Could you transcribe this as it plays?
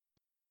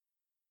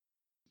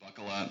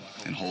Buckle up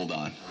and hold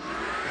on.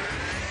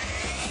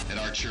 At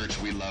our church,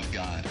 we love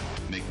God.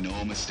 Make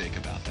no mistake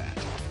about that.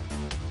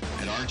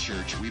 At our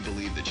church, we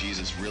believe that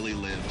Jesus really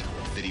lived,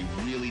 that he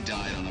really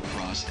died on the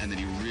cross, and that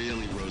he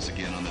really rose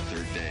again on the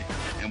third day.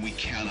 And we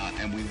cannot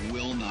and we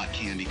will not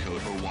candy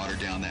coat or water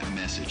down that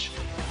message,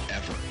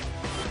 ever.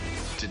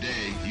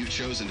 Today, you've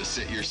chosen to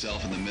sit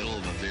yourself in the middle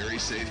of a very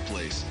safe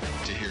place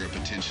to hear a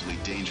potentially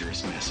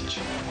dangerous message.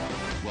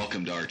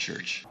 Welcome to our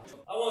church.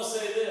 I want to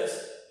say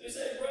this. You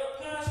say, well,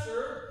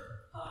 Pastor,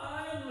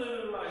 I am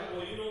living right.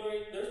 Well, you know,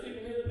 there's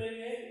people here that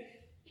maybe ain't.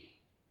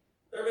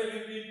 There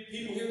may be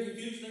people here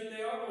confused that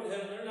they are going to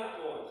heaven. They're not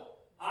going.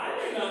 I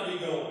may not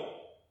be going.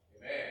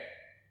 Amen.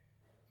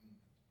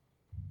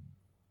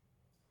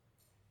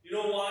 You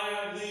know why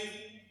I believe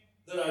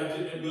that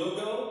I will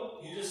go?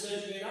 You just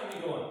said you may not be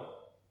going.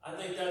 I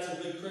think that's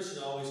a good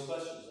Christian always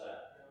questions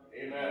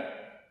that. Amen.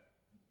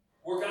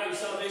 Work out your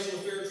salvation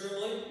with fear and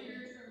trembling.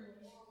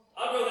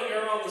 I'd rather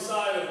err on the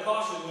side of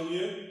caution, wouldn't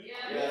you?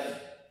 Yes.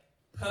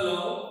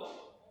 Hello?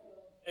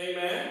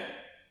 Amen.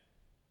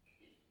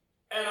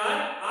 And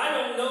I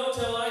don't know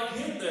till I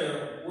get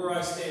there where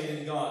I stand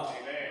in God.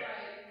 Amen.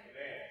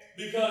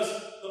 Because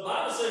the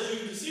Bible says you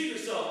can deceive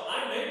yourself.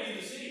 I may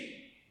be deceived.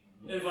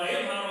 And if I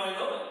am, how do I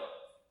know it?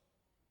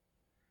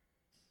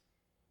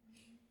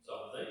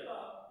 Something to think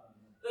about.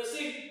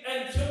 See,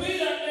 and to me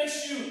that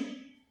makes you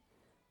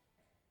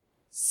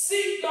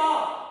seek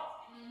God.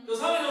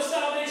 Because how many know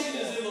salvation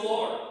is in the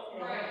Lord?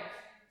 Right.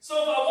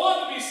 So if I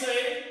want to be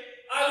saved,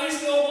 I at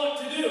least know what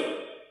to do.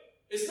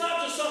 It's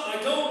not just something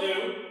I don't do.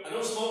 I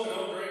don't smoke, I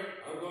don't drink,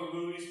 I don't go to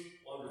movies.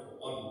 Wonderful,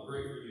 wonderful,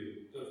 great for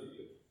you, good for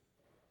you.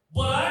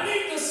 But I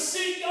need to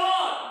seek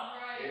God.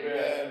 Right.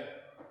 Amen.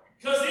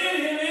 Because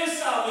in Him is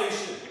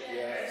salvation.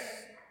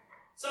 Yes.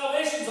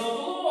 Salvation's of the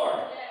Lord.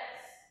 Yes.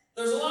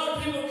 There's a lot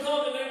of people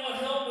come and they want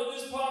help with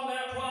this problem,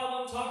 that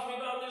problem, talking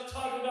about this,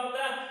 talking about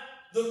that.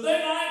 The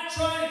thing I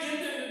try to get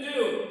them to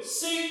do,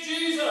 seek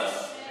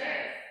Jesus.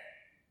 Amen.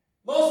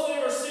 Most of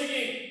them are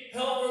seeking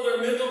help for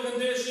their mental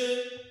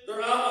condition,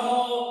 their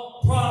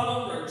alcohol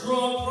problem, their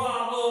drug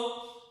problem,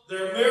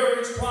 their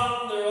marriage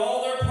problem,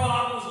 all their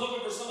problems,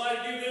 looking for somebody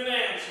to give them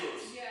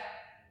answers. Yeah.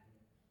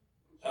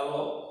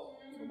 Hello?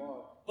 Come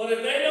on. But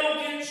if they don't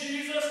get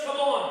Jesus, come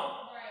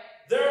on.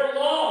 Right. They're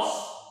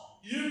lost.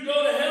 You can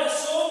go to hell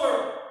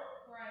sober.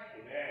 Right.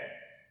 Amen.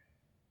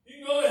 You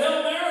can go to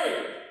hell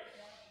married.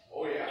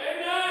 Oh, yeah.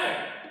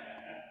 Amen.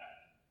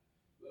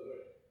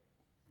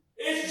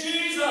 It's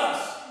Jesus.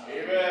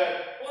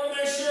 Amen. I want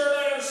to make sure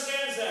everybody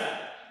understands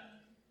that.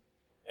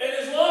 And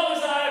as long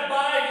as I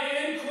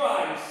abide in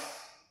Christ,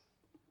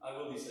 I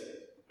will be saved.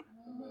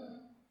 Amen.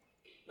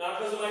 Not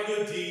because of my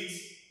good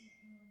deeds,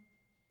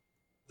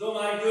 though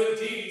my good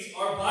deeds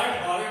are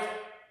byproduct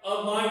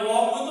of my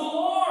walk with the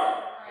Lord.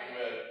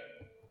 Amen.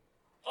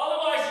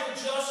 Otherwise,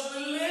 you're just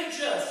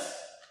religious.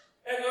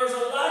 And there's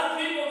a lot of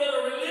people that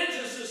are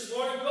religious this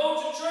morning,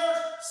 go to church,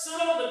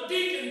 sit on the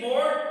deacon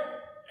board,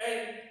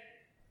 and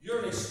you're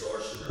an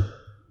extortioner.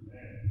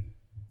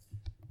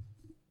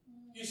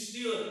 You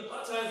steal it. A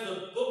lot of times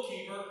the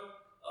bookkeeper,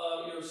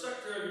 your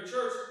secretary of your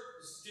church,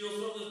 steals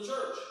from the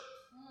church.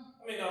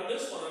 I mean, now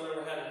this one I've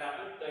never had it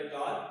happen, thank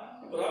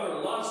God. But I've heard a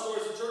lot of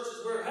stories of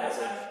churches where it has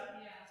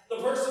happened. Yeah.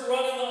 The person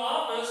running the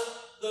office,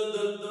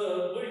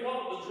 the what do you call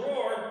it, the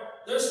drawer,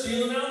 they're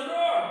stealing out of the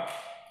drawer.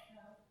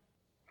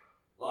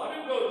 A lot of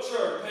people go to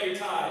church, pay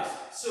tithes,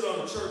 sit on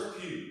the church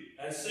pew,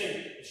 and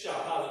sing and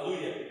shout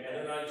hallelujah, and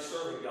they're not even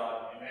serving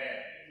God. Amen.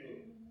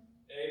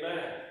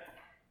 Amen.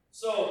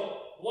 So,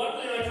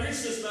 one thing I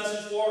preach this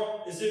message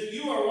for is if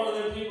you are one of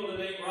them people that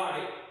ain't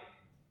right,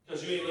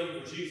 because you ain't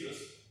living for Jesus,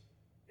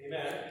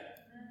 amen.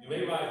 You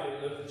ain't right when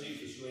you live for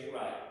Jesus, you ain't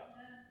right.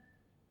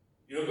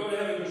 You don't go to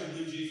heaven because you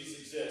believe Jesus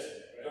exists.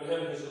 You go to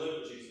heaven because you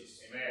live for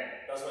Jesus. Amen.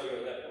 That's why you go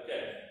to heaven.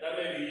 Okay, that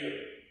may be you.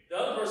 The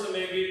other person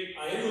may be,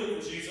 I am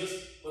living for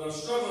Jesus, but I'm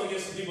struggling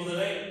against the people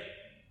that ain't.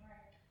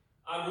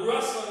 I'm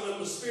wrestling with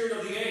the spirit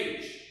of the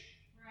age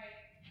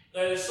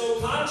that is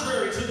so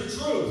contrary to the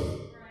truth.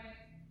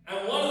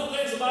 And one of the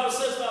things the Bible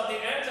says about the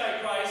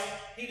Antichrist,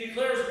 he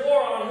declares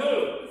war on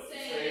who?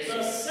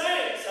 The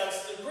saints.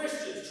 That's the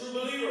Christians, true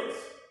believers.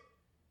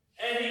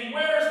 And he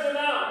wears them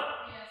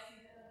out. Yes, he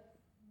does.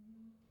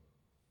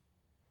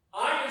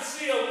 I can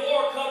see a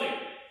war coming.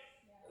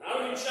 And I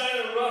don't mean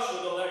China and Russia,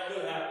 though that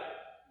could happen.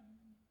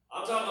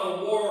 I'm talking about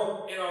a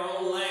war in our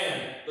own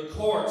land. The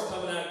courts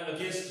coming out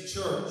against the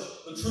church,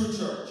 the true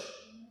church.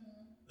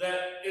 That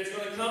it's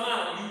going to come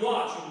out. You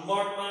watch. You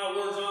mark my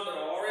words on there. I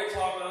already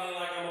talked about it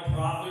like I'm a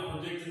prophet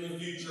predicting the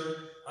future.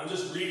 I'm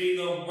just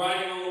reading the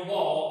writing on the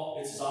wall.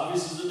 It's as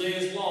obvious as the day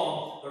is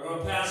long. They're going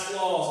to pass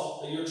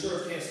laws that your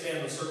church can't stand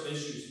on certain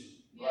issues.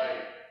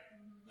 Right.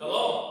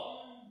 Hello?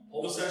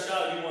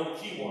 Homosexuality, one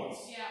of the key ones.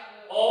 Yeah.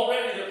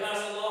 Already they're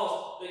passing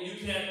laws that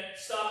you can't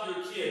stop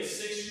your kids,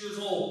 6 years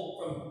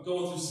old, from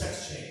going through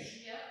sex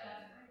change. Yeah,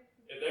 that's right.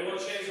 If they want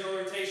to change their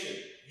orientation,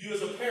 you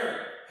as a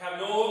parent have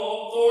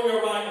no authority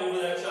or right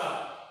over that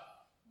child.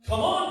 Come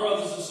on,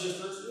 brothers and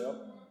sisters. Yep.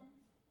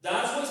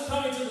 That's what's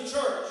coming to the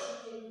church.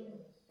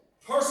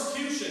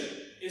 Persecution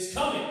is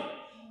coming.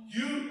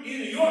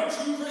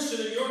 true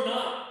Christian and you're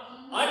not,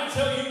 I can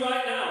tell you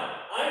right now,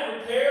 I'm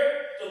prepared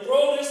to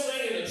throw this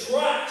thing in the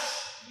trash.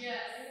 Yes.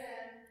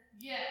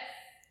 Yes.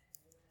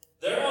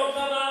 They're going to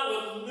come out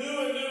with new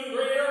and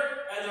greater,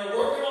 and they're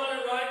working on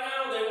it right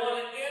now. They want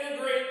to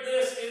integrate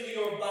this into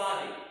your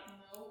body.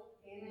 No.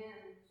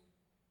 Amen.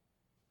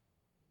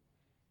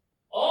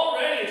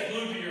 Already it's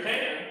glued to your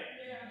hand.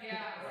 Yeah.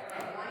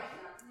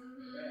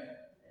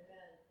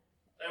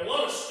 They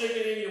want to stick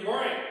it in your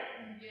brain.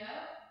 Yeah.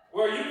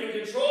 Where you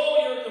can control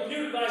your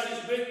computer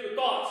devices with your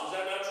thoughts. Is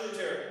that not true,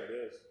 Terry? It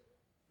is.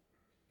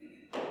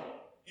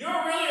 You're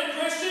really a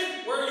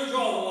Christian? Where do you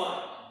draw the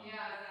line? Yeah,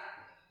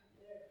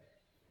 exactly.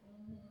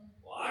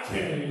 Well, I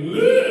can't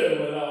live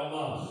without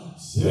my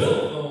cell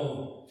phone.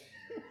 Well,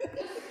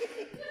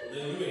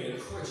 then you ain't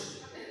a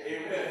Christian.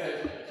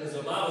 Amen. Because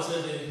the Bible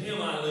says, in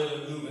Him I live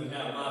and move and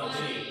have my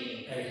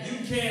being. And if you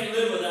can't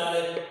live without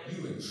it,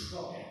 you in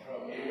trouble.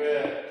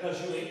 Amen.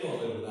 Because you ain't going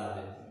to live without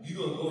it. You're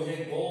going to go ahead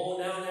and go on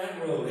down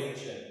that road, ain't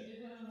you?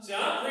 See,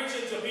 I'm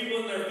preaching to people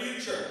in their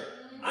future.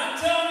 I'm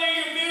telling you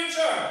your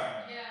future.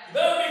 Yeah. You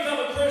better become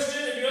a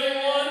Christian. If you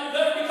ain't one, you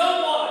better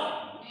become one.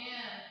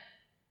 Man.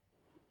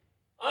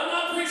 I'm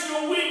not preaching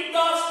a weak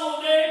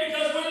gospel today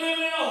because we're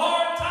living in a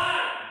hard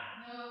time.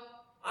 No.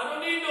 I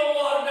don't need no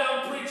watered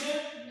down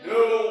preaching.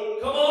 No.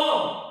 Come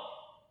on.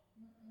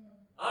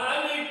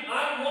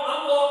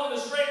 I'm walking a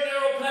straight and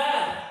narrow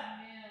path.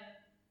 Man.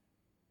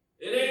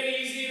 It ain't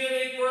easy and it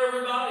ain't for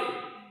everybody.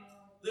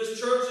 This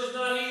church is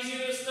not easy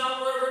and it's not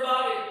for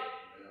everybody.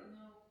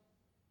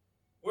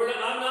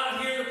 I'm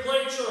not here to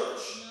play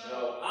church.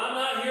 No. I'm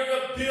not here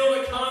to build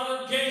a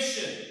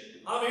congregation.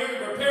 I'm here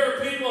to prepare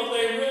people if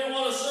they really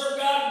want to serve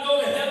God and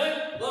go to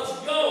heaven. Let's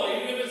go,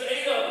 even if it's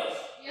 8 of us.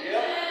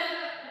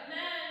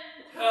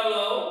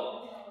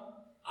 Hello?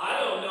 I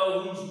don't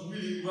know who's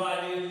really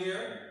right in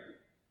here.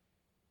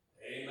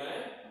 Amen.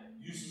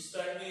 You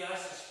suspect me, I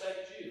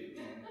suspect you.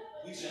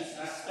 We should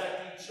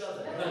suspect each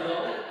other.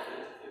 Hello?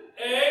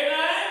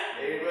 Amen.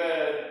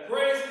 Amen.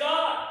 Praise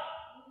God.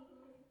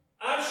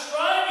 I'm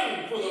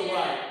striving for the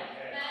right.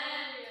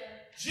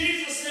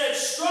 Jesus said,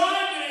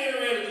 strive to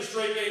enter into the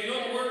straight gate. You know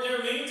what the word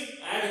there means?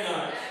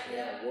 Agonize.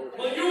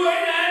 Well, you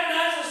ain't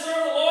agonized to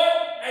serve the Lord,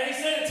 and He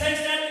said it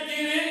takes that to get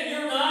in, and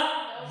you're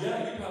not.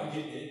 Yeah, you're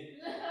probably getting in.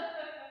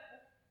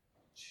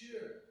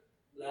 Sure.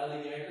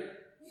 Lallygagger.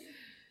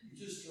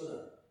 You're just going to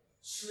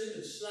slip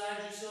and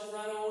slide yourself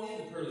right on in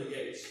the pearly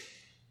gates.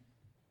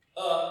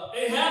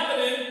 Ain't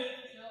happening.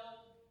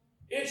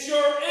 It's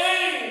your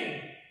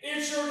aim.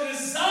 It's your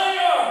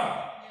desire.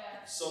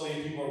 So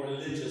many people are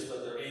religious,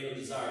 but their aim and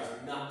desire is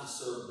not to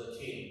serve the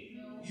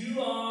King.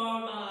 You are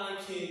my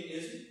King,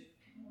 isn't it?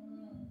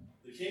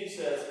 The King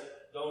says,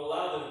 don't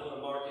allow them to put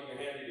a mark in your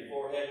hand or your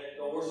forehead.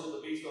 Don't worship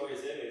the beast or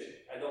his image.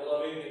 And don't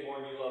love anything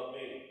more than you love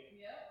me.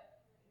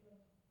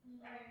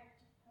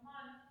 Come on.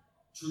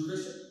 True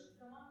Christian?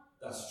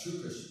 That's a true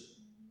Christian.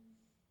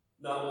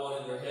 Not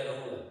one in their head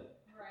only.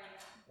 Right.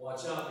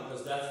 Watch out,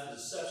 because that's the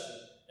deception.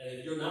 And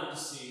if you're not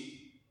deceived,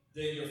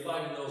 then you're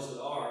fighting those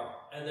that are,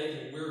 and they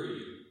can weary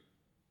you.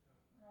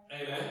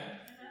 Amen?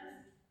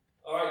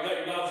 All right, you got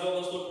your Bibles open.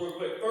 Let's look real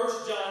quick.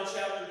 1 John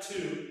chapter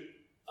 2.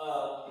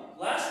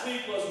 Last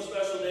week was a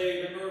special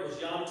day. Remember, it was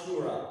Yom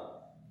Teruah,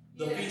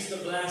 the Feast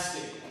of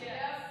Blasting.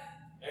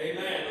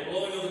 Amen. The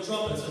blowing of the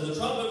trumpets. And the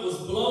trumpet was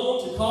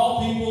blown to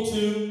call people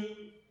to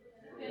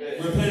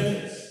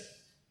repentance.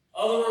 In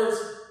other words,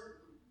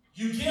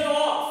 you get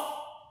off.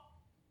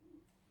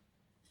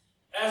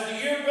 As the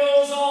year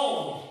goes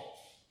on,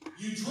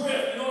 you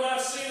drift. You know what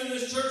I've seen in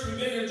this church? We've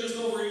been here just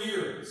over a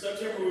year. In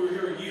September, we were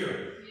here a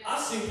year. I've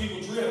seen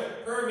people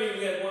drift. Prayer meeting,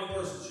 we had one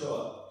person show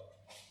up.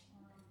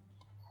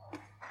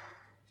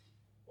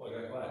 Boy,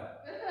 I got quiet.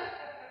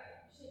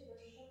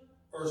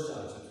 1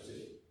 John chapter 2.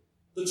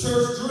 The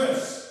church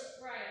drifts.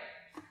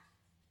 Right.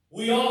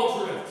 We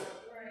all drift.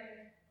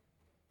 Right.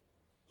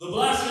 The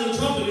blasting of the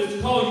trumpet is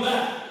to call you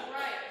back.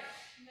 Right.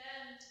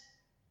 Amen.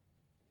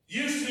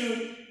 Used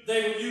to,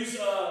 they would use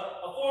a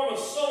form of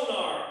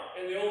sonar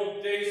in the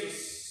old days of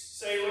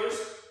sailors.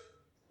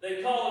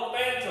 They call it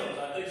phantoms,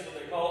 I think is what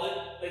they called it.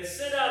 They'd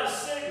send out a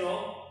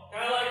signal,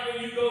 kind of like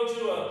when you go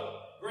to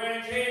a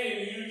Grand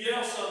Canyon and you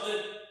yell something,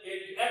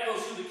 it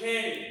echoes through the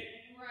canyon.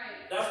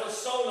 Right. That's what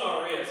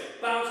sonar is.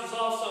 It bounces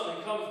off something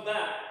and comes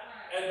back.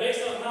 Right. And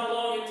based on how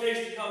long it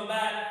takes to come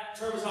back,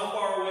 determines how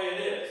far away it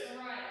is.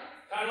 Right.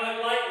 Kind of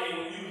like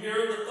lightning. When you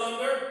hear the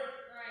thunder,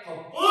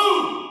 Right.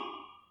 boom!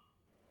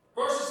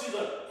 First you see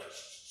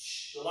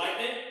the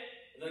lightning,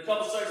 and then a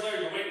couple seconds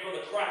later you're waiting for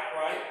the crack,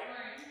 right?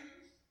 Right.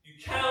 You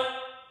count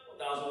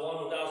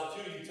 1001,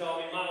 1002, you tell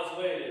me miles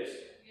away it is.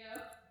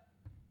 Yeah.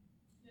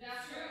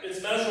 That's true.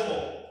 It's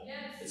measurable.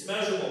 Yes. It's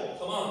measurable.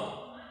 Come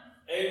on.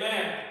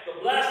 Amen.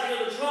 The blasting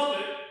of the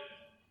trumpet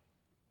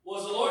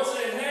was the Lord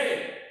saying,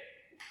 hey,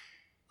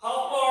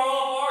 how far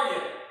off are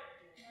you?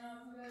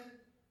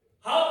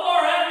 How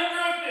far have you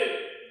drifted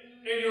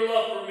in your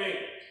love for me?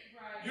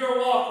 Right. Your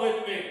walk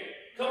with me?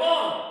 Come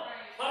on.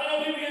 Right. How do you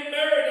know people get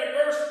married at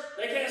first?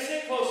 They can't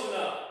sit close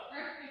enough.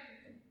 Right.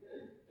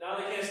 Now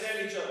they can't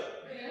stand each other.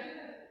 Yeah.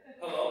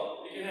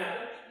 Hello? It can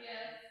happen. Yes.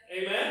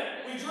 Amen?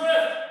 We drift.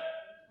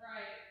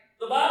 Right.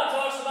 The Bible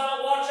talks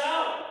about watch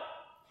out,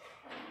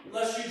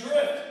 lest you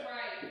drift.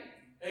 Right.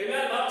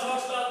 Amen? The Bible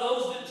talks about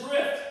those that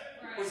drift.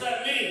 Right. What's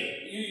that mean?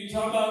 You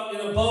talk about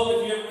in a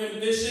boat, if you ever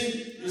been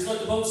fishing, you just let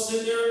the boat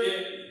sit there,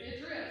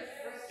 It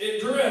drifts.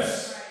 it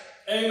drifts.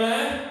 Right.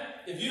 Amen?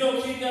 If you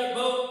don't keep that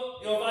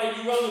boat, you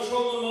run the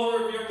trolling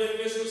motor, if you've ever been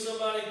fishing with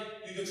somebody,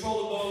 you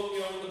control the boat,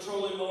 with the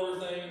trolling motor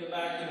thing in the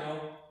back,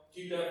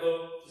 keep that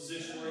boat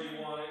positioned where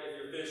you want it. If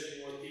you're fishing,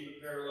 you want to keep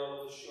it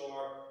parallel with the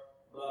shore,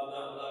 blah,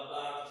 blah, blah,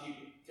 blah, to keep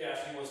it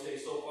casting, you want to stay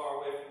so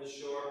far away from the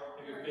shore.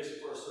 If you're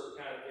fishing for a certain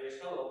kind of fish,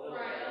 hello.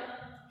 Right.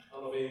 I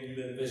don't know if any of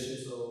you have been fishing,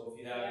 so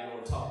if you have, you know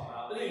what I'm talking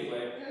about. But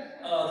anyway,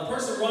 the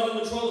person running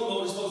the trolling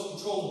motor is supposed to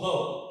control the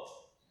boat.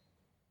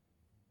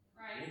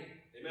 Right.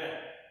 Amen.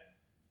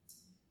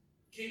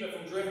 Keep it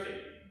from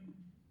drifting.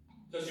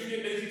 Because you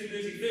get too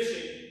busy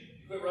fishing,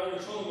 you quit running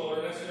the trolling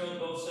motor, next thing you know, the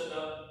boat's sitting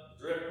up,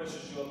 the drift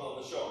pushes you up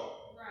on the shore.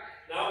 Right.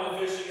 Now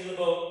we're fishing in the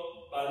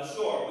boat by the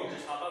shore. We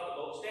just hop out the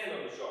boat and stand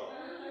on the shore.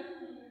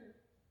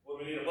 What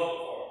do we need a boat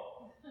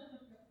for?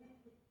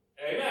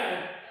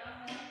 Amen.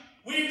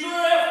 We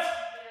drift.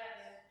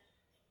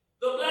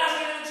 The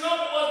blasting of the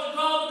trumpet was to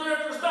call the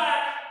drifters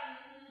back.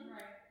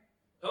 Right.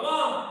 Come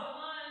on.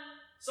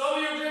 Some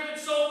of you are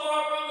drifting so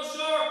far from the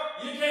shore,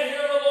 you can't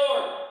hear the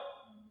Lord.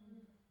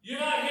 You're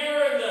not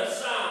hearing the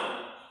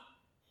sound.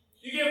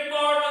 You get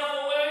far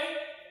enough away,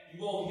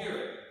 you won't hear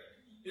it.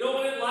 You know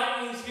when it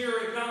lightnings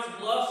here in Council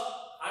Bluffs,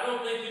 I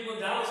don't think people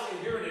in Dallas can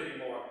hear it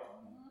anymore.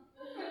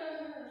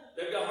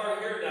 They've got hard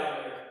of hearing down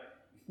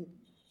there.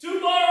 Too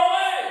far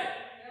away.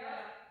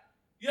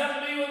 You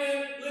have to be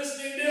within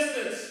listening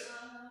distance.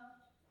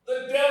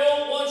 The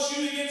devil wants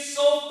you to get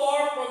so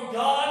far from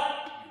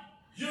God,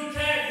 you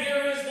can't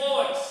hear his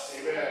voice.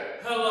 Amen.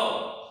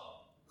 Hello.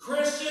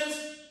 Christians,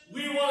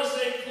 we want to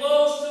stay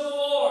close to the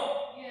Lord.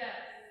 Yes.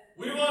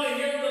 We want to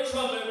hear the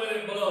trumpet when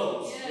it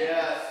blows.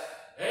 Yes.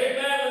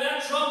 Amen. When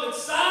that trumpet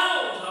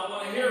sounds, I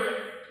want to hear it.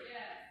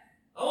 Yes.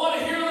 I want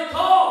to hear the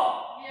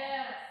call.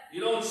 Yes.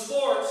 In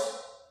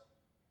sports,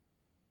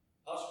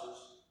 Huskers,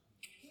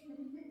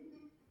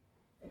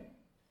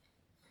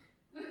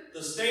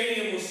 the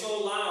stadium was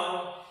so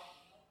loud,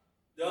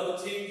 the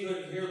other team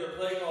couldn't hear their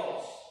play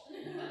calls.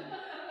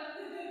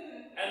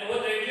 And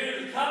what they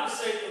do to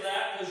compensate for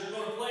that, because you're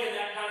going to play in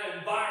that kind of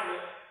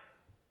environment,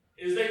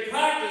 is they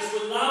practice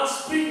with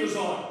loudspeakers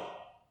on.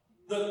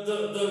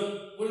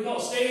 The what do you call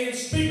it, stadium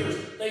speakers.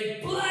 They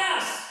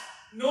blast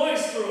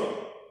noise through them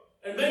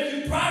and make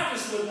you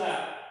practice with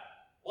that.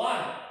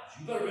 Why?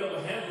 You better be able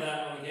to handle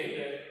that on a game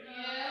day.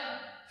 Yeah.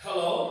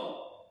 Hello?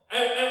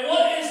 And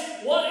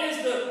what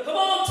is the, come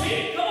on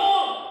team, come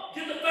on!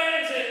 Get the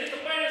fans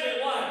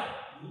in, why?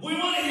 We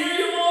want to hear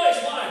your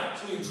voice, why?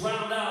 So we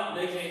drown out and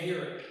they can't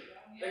hear it.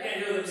 They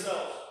can't hear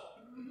themselves.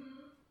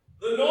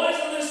 The noise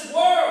of this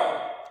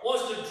world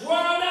wants to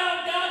drown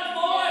out God's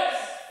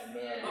voice.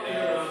 Amen. Let me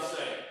hear what I'm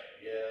saying.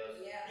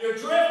 Yes. You're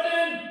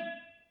drifting.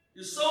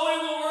 You're so in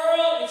the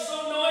world. It's so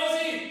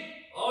noisy.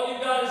 All you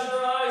got is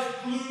your eyes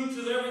glued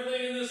to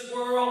everything in this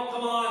world.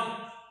 Come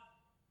on.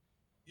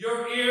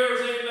 Your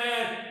ears,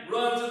 amen,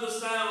 run to the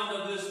sound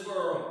of this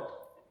world.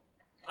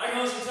 I can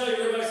honestly tell you,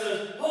 everybody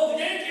says, oh, the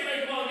game's getting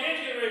ready, come on,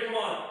 come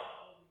on.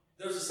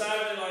 There's a side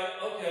of it like,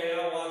 okay,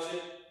 I'll watch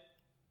it.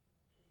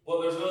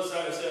 But there's another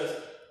side that says,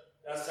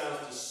 that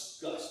sounds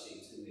disgusting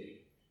to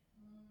me.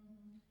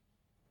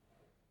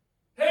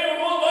 Hey, we're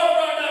going left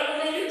right now.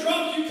 We're going to get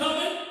drunk. You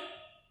coming?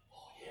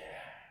 Oh,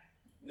 yeah.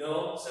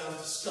 No, it sounds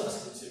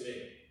disgusting to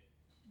me.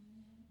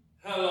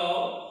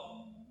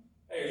 Hello?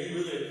 Hey, are you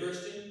really a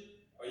Christian?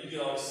 Or you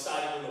get all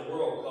excited when the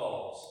world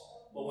calls?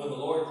 But when the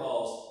Lord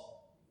calls,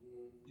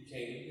 you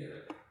can't even hear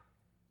it.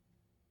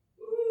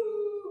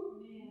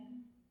 Woo!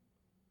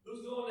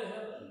 Who's going to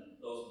heaven?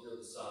 Those who hear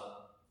the sound.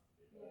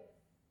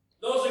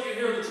 Those that can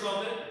hear the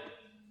trumpet.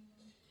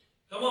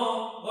 Come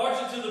on,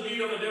 marching to the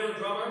beat of a different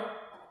drummer.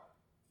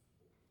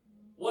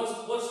 What's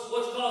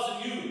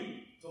causing you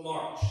to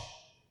march?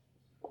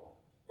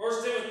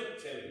 1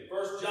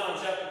 John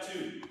chapter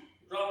 2.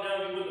 Drop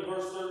down with the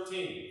verse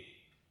 13.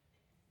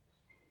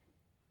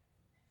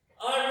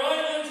 I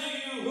write unto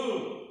you who?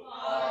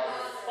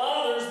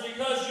 Fathers,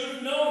 because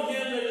you've known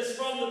him that is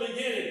from the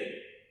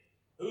beginning.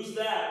 Who's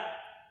that?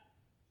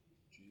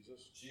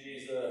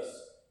 Jesus.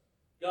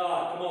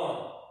 God, come on.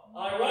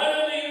 I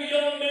write unto you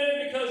young men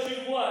because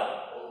you've what?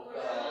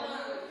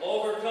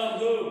 Overcome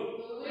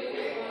who?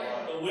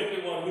 The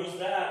wicked one. Who's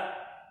that?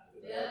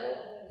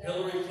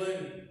 Hillary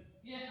Clinton.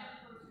 Yeah.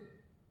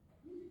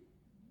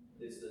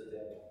 It's the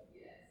devil.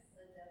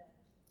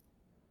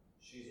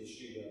 She's a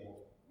she-devil.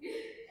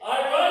 I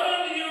write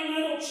unto you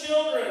little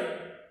children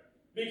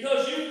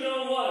because you've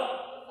known what?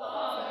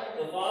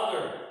 The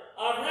Father.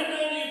 I've written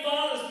unto you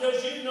fathers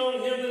because you've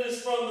known him that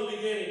is from the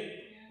beginning.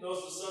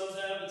 Notice the sons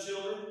have the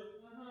children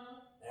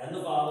and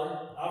the Father.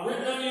 I've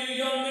written unto you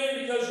young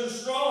men because you're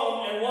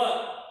strong and what?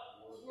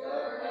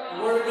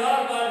 The Word of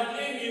God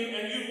abideth in you,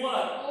 and you've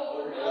what?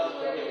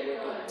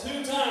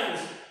 2 times.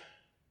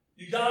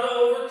 You got to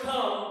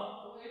overcome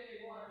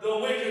the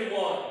wicked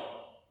one.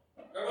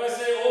 Everybody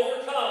say,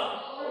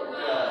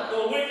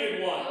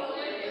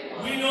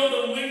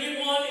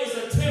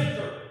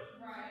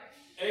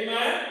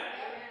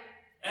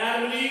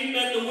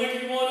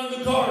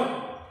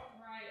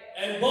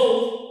 and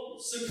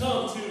both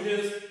succumb to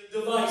his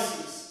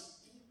devices.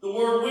 The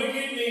word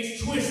wicked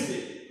means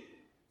twisted.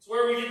 It's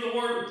where we get the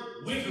word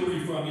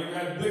wickery from. You ever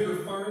had wicker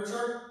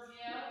furniture?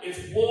 Yeah.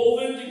 It's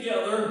woven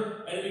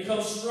together and it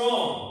becomes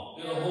strong.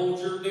 It'll hold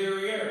your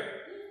derriere.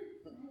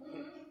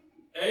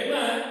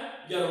 Amen.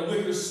 You got a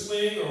wicker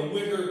swing or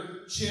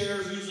wicker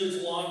chairs. Usually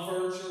it's lawn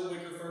furniture,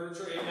 wicker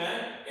furniture.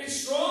 Amen. It's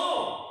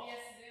strong. Yes,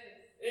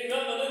 it is. It ain't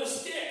got no little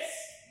sticks.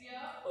 Yeah.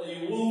 Well, you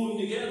weave them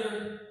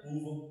together.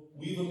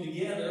 Weave them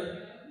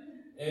together.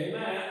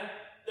 Amen.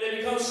 They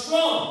become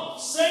strong.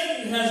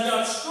 Satan has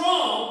got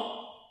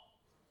strong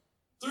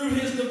through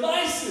his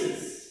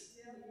devices.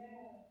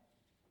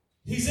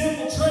 He's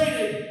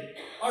infiltrated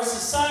our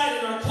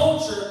society and our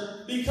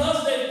culture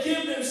because they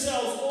give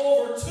themselves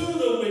over to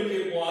the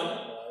wicked one.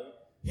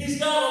 He's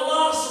got a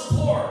lot of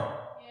support.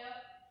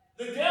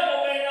 The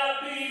devil may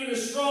not be even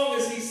as strong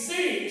as he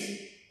seems,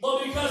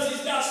 but because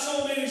he's got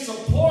so many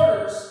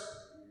supporters,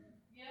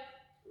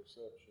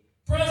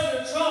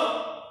 President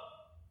Trump,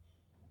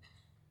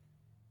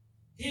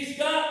 he's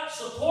got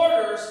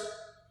supporters,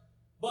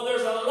 but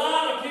there's a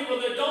lot of people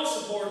that don't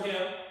support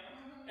him.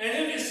 And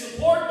if his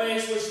support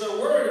base, which they're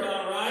worried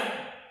about, right,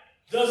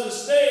 doesn't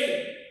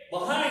stay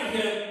behind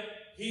him,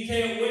 he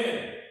can't win.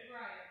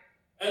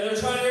 Right. And they're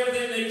trying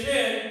everything they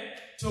can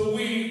to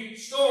weave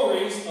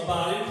stories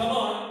about him. Come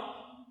on.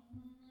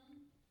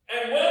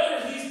 And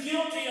whether he's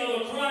guilty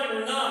of a crime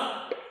or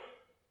not,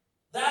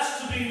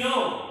 that's to be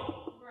known.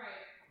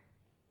 Right.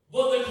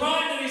 But the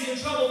crime that he's in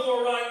trouble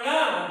for right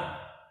now,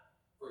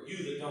 for you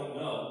that don't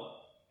know,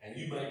 and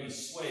you might be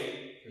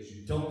swayed because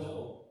you don't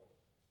know,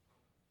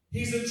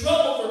 he's in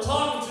trouble for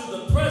talking to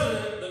the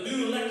president, the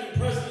new elected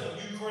president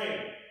of Ukraine,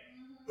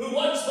 who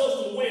wasn't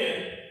supposed to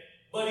win,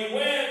 but he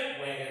ran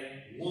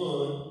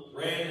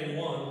and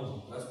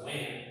won. That's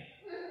wham.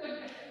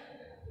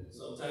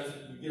 Sometimes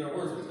we get our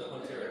words mixed up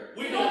on Terry.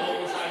 We don't know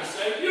what we're trying to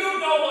say. You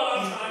know what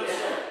I'm trying to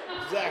say.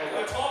 Exactly.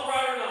 Whether I talk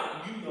right or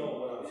not, you know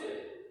what I'm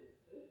saying.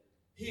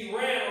 He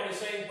ran on the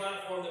same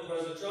platform that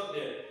President Trump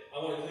did.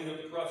 I want to clean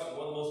up the corruption.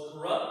 One of the most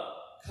corrupt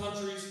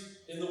countries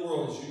in the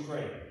world is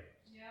Ukraine.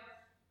 Yep.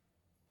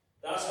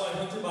 That's why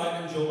Hunter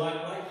Biden and Joe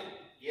Biden liked it.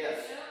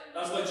 Yes. Yep.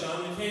 That's why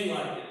John McCain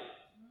liked it.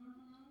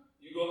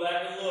 You go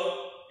back and look,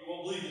 you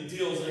won't believe the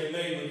deals they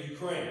made with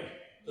Ukraine.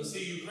 Because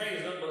see, Ukraine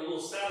is nothing but a little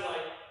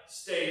satellite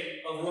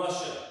state of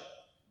Russia.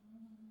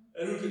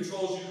 And who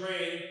controls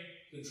Ukraine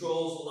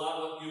controls a lot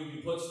of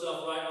you put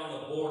stuff right on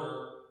the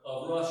border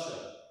of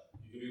Russia.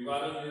 You can be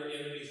right on your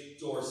enemy's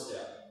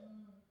doorstep.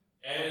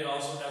 And it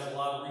also has a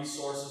lot of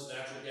resources,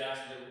 natural gas,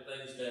 and different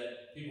things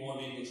that people want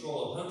to be in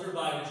control of. Hunter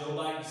Biden, Joe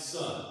Biden's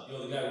son, you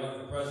know the guy who ran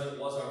for president,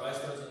 was our vice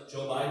president,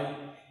 Joe Biden,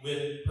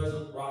 with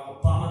President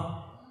Barack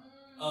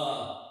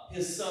Obama.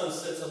 His son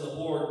sits on the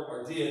board,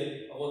 or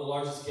did, of one of the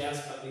largest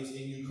gas companies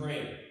in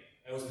Ukraine,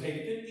 and was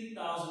paid $50,000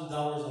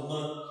 a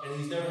month, and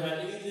he's never had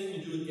anything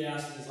to do with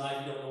gas in his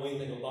life. You don't know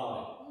anything about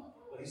it,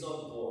 but he's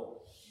on the board.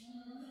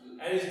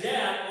 And his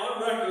dad,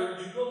 on record,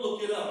 you go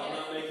look it up, I'm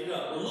not making it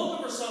up. We're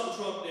looking for something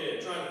Trump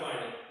did, trying to find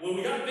it. When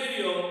we got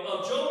video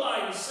of Joe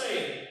Biden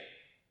saying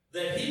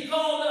that he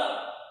called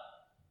up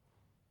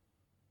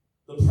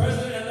the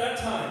president at that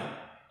time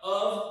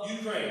of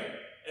Ukraine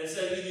and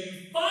said, either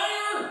you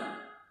fire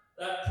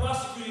that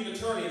prosecuting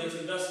attorney that's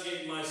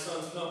investigating my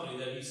son's company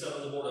that he set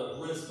on the board of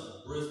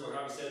Burisma,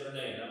 how we say their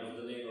name, that was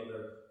the name of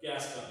their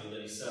gas company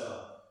that he set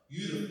up.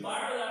 You either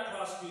fire that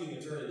prosecuting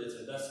attorney that's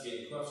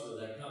investigating corruption of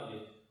that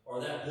company, or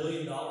that $1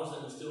 billion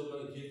that we're still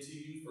going to give to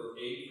you for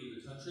aid for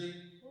your country,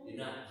 you're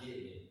not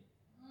getting it.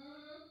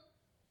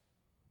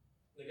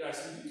 The guy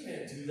said, you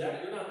can't do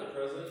that. You're not the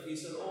president. He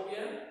said, oh,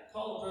 yeah?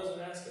 Call the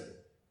president and ask him.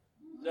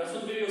 That's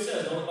what the video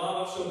says. Don't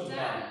Bob, I'll show it to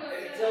Bob.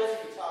 And he tells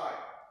you the time.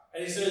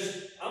 And he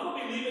says, I'm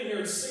going to be leaving here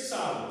in 6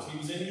 hours. He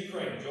was in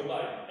Ukraine, Joe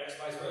Biden,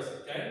 ex-vice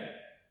president, okay?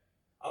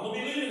 I'm going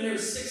to be leaving here in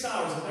 6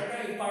 hours. If that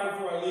guy ain't fired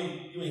before I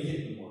leave, you ain't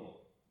getting me one.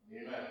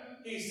 Amen.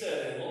 He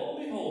said, and lo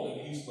and behold,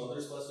 and he used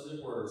mother's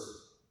blessed words,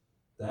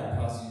 that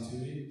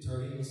prosecuting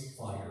attorney was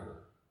fired.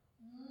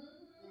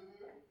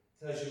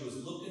 Because you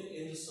was looking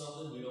into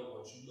something we don't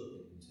want you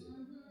looking into.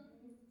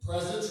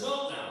 President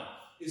Trump now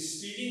is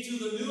speaking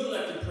to the new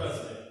elected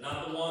president,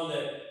 not the one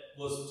that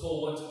was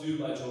told what to do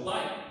by Joe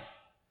Biden.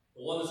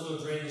 The one that's going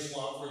to drain the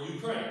swamp for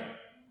Ukraine.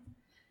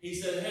 He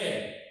said,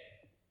 hey,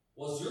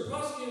 was your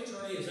prosecuting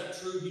attorney, is that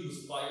true he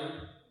was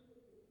fired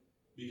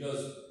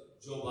because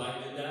Joe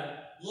Biden did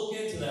that? Look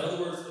into that. In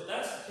other words, if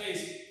that's the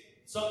case,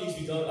 something needs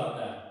to be done about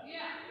that. Yeah.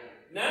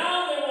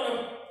 Now they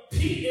want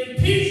to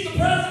impeach the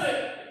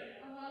president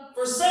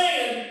for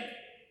saying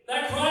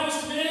that crime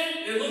was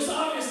committed. It looks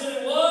obvious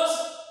that it was.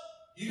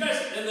 You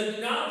guys, and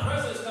now the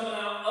president's coming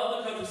out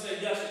of the country saying,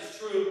 yes, it's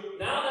true.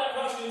 Now that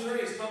prosecuting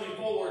attorney is coming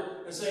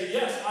forward and saying,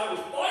 yes, I was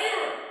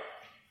fired.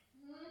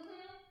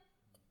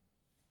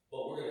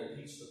 But we're going to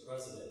impeach the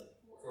president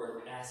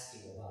for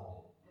asking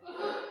about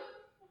it.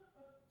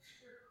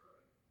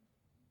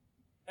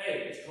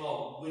 Hey, it's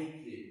called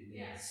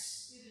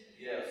wickedness.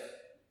 Yes.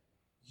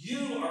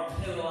 You are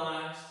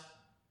penalized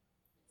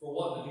for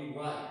wanting to be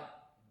right.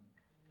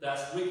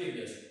 That's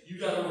wickedness. You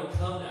got to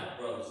overcome that,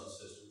 brothers and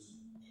sisters.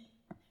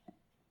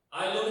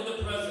 I look at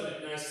the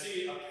president and I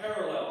see a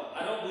parallel.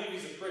 I don't believe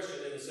he's a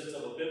Christian in the sense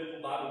of a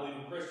biblical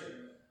Bible-believing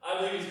Christian. I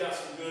believe he's got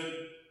some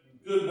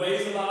good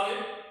ways about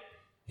him.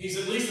 He's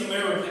at least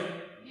American.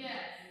 Yes.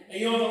 And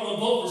you know, if I'm going to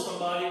vote for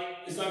somebody,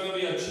 it's not going to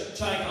be a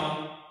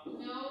Chicon.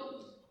 No.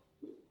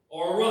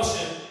 Or a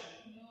Russian.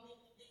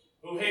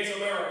 No. Who hates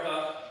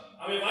America.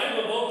 I mean, if I'm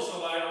going to vote for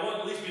somebody, I want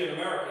to at least be an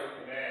American.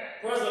 Amen.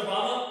 President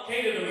Obama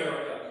hated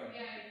America.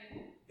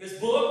 Yeah. His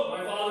book,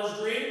 My Father's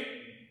Dream,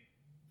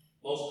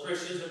 most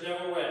Christians have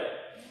never read it.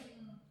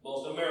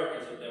 Most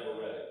Americans have never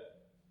read it.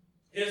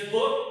 His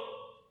book,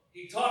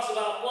 he talks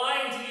about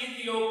flying to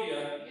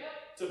Ethiopia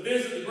to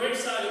visit the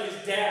gravesite of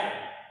his dad.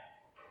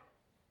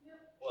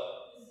 What?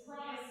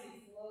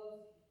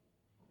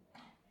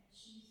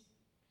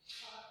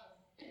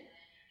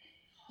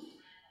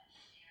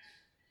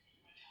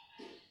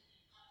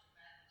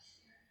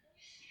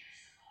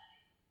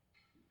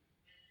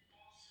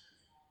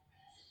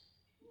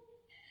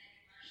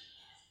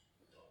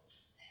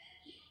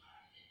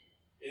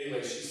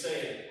 Anyway, she's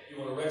saying, you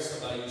want to wreck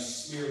somebody, you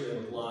smear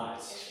them with lies.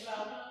 It's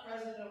about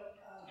President.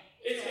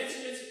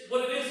 It's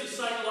what it is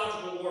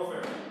psychological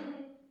warfare.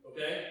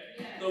 Okay?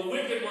 Yes. The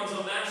wicked one's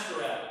a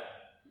master at it.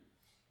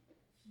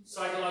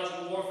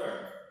 Psychological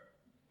warfare.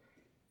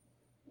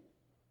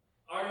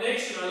 Our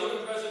nation, I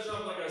look at President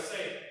Trump, like I was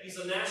saying, he's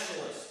a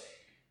nationalist.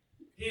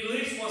 He at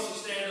least wants to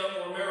stand up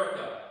for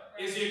America.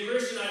 Is he a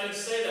Christian? I didn't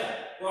say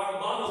that.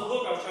 Barack Obama's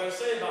book, I was trying to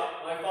say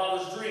about My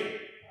Father's Dream.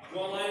 Go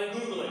online and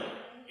Google it.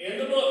 In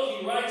the book,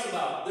 he writes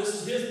about, this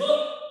is his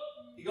book.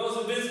 He goes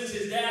and visits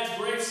his dad's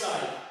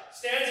gravesite.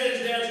 Stands at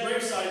his dad's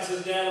gravesite and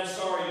says, Dad, I'm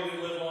sorry you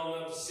didn't live long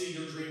enough to see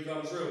your dream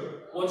come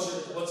true.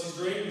 What's his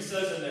dream? He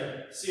says in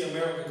there, see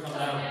America come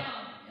down. Yeah.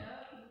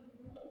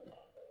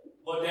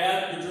 But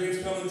Dad, your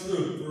dream's coming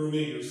true through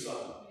me, your son.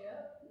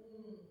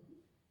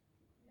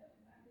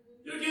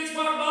 You're against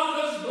Barack Obama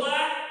because he's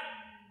black?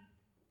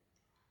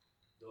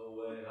 No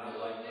way. I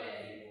like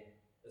black people.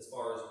 As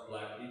far as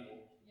black people,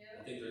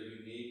 I think they're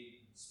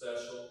unique,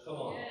 special. Come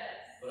on. Yes.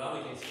 But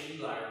I'm against any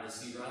liar and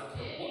deceiver. I don't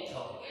care what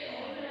color they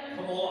are.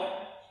 Come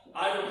on.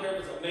 I don't care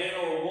if it's a man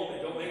or a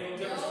woman. Don't make no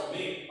difference to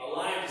me. A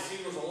lying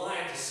deceiver is a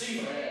lying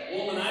deceiver.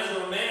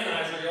 Womanizer or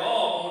manizer, you're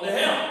all going to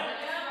hell.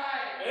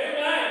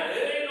 Amen.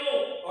 It ain't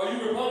no, are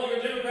you Republican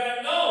or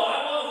Democrat? No,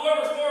 I want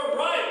whoever's for it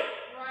right.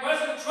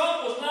 President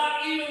Trump was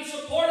not even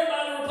supported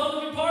by the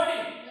Republican Party.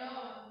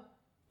 No.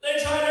 They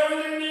tried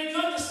everything they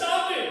could to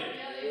stop him.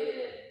 Yeah, they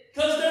did.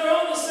 Because they're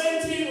on the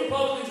same team,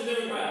 Republicans and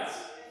Democrats.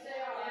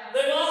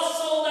 They've all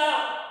sold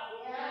out.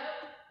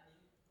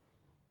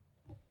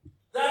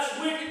 That's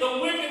wicked. The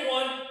wicked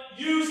one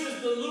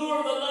uses the lure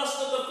of the lust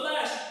of the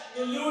flesh,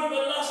 the lure of the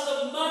lust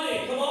of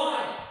money. Come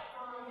on.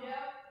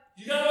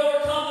 You got to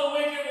overcome the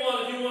wicked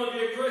one if you want to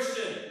be a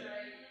Christian.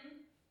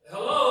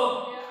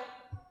 Hello?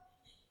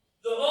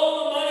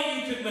 All the money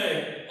you could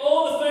make,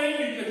 all the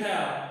fame you could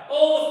have,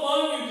 all the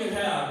fun you could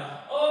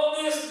have, all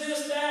this,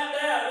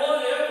 that,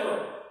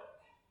 whatever.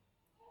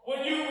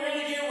 When you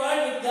really get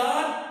right with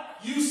God,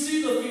 you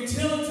see the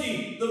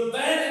futility, the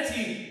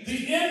vanity,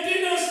 the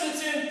emptiness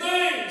that's in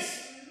things.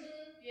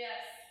 Yes.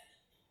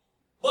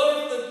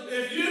 But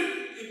if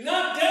you've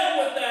not dealt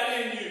with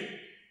that in you,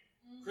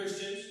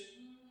 Christians,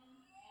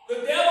 the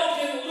devil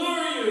can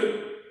lure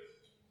you.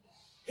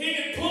 He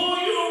can pull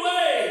you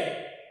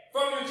away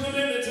from your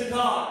commitment to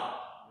God.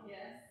 Yes.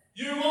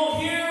 You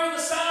won't hear the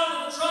sound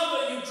of the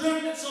trumpet. You've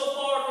drifted so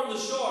far from the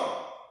shore.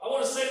 I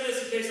want to say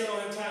this in case I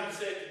don't have time to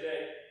say it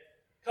today.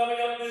 Coming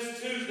up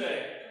this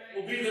Tuesday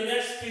will be the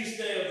next feast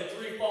day of the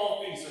 3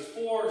 fall feasts. There's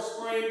 4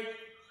 spring,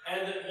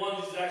 and then one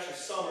is actually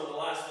summer, the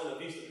last one, the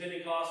Feast of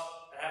Pentecost.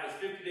 It happens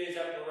 50 days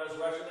after the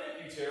resurrection.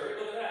 Thank you, Terry.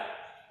 Look at that.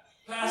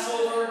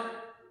 Passover,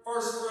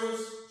 first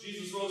fruits.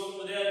 Jesus rose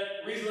from the dead.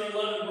 The reason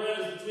unleavened bread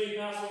is between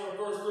Passover and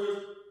first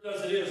fruits,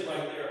 because it is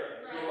right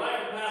there. You're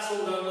right from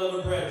Passover to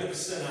unleavened bread. Get the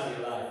sin out of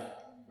your life.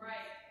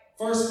 Right.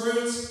 First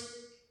fruits,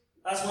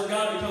 that's where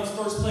God becomes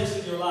first place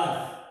in your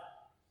life.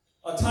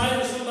 A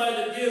tithe is somebody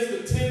that gives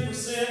the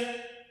 10%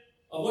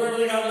 of whatever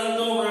they got left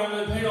over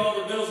after they paid all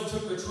their bills and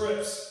took their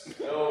trips.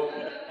 No.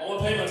 I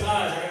want to pay my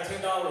tithes. I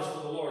got $10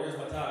 for the Lord. Here's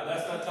my tithe.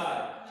 That's not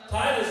tithe.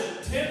 Tithe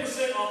is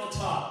 10% off the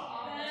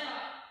top.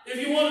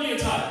 If you want to be a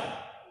tithe.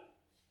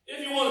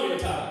 If you want to be a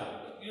tithe.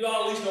 You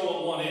ought to at least know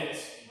what one is.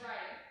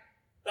 Right.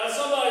 That's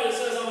somebody that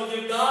says, I'm going to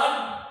give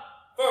God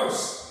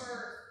first.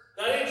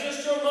 That ain't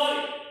just your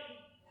money.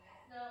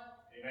 No.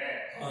 Amen.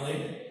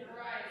 Honey.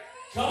 Right.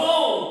 Come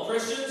on,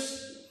 Christians.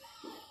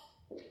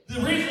 The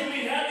reason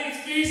we have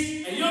these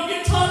feasts, and you don't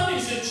get taught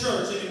these in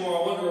church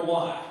anymore, I wonder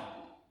why.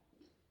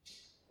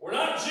 We're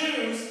not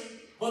Jews,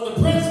 but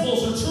the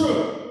principles are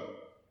true.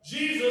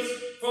 Jesus,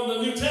 from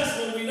the New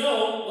Testament, we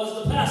know,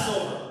 was the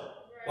Passover.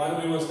 Why do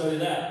we want to study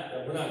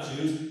that? We're not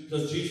Jews,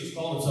 because Jesus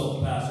called himself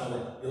the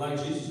Passover. You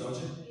like Jesus, don't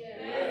you?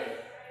 Yeah.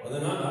 Well,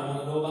 then I want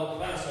to know about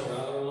the Passover.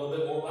 I learn a little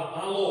bit more about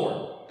my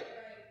Lord.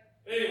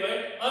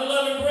 Anyway,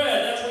 unleavened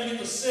bread, that's where you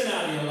get the sin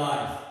out of your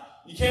life.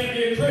 You can't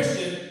be a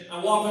Christian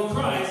and walk with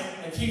Christ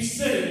and keep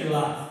sin in your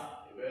life.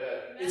 Amen.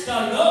 It's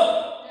got to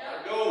go.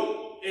 Yeah.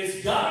 Go.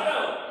 It's got to go.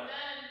 Amen.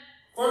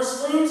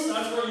 First fruits,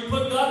 that's where you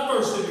put God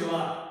first in your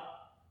life.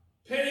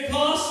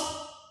 Pentecost,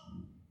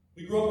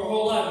 we grew up our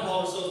whole life and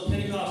called ourselves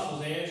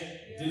Pentecostals, Ange.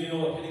 Didn't you know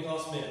what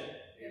Pentecost meant?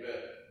 Amen.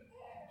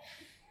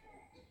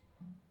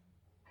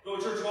 Go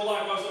to church your whole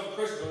life, call yourself a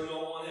Christian, don't know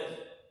what one is.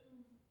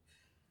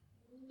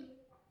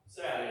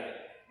 Sad, ain't it?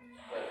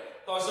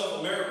 Call yourself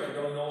American,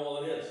 don't know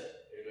what it is.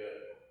 Amen.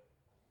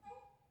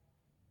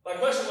 My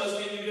question was,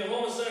 can you be a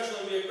homosexual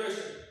and be a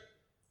Christian?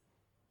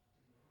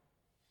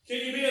 Can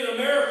you be an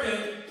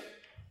American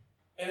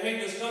and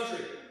hate this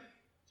country?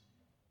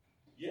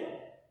 Yeah.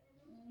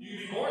 You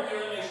can be born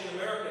here and makes you an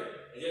American,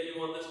 and yet you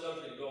want this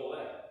country to go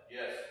away.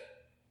 Yes.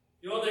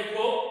 You know what they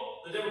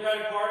quote? The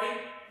Democratic Party?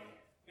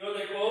 You know what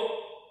they quote?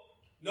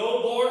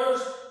 No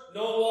borders,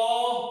 no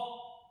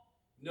wall,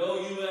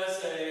 no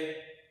USA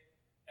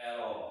at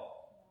all.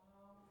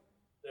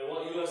 They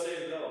want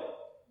USA to go.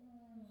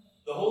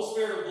 The whole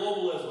spirit of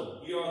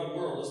globalism, we are the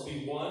world, let's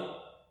be one,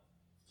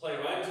 play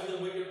right into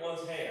the wicked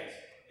one's hands.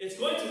 It's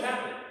going to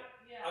happen.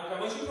 I don't care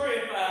how much you pray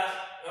and fast,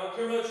 I don't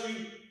care how much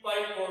you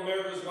fight for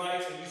America's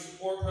rights and you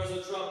support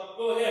President Trump.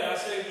 Go ahead, I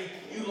say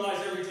we utilize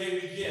every day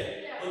we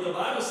can. But the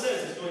Bible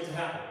says it's going to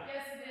happen.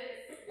 Yes,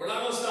 it is. We're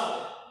not going to stop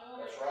it.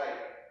 No. That's right.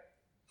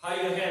 How are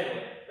you going to handle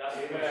it? That's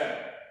the question. Amen.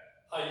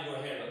 How are you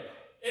going to handle it?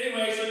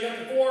 Anyway, so you got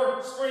the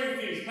 4 spring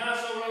feasts: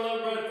 Passover,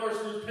 unleavened bread,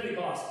 first fruits,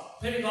 Pentecost.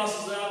 Pentecost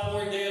is the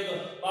outpouring day of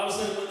the Bible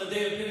says when the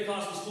day of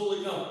Pentecost was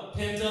fully come.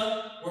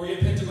 Penta, where we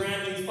get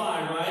pentagram means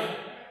 5, right?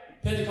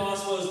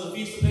 Pentecost was the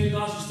feast of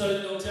Pentecost. You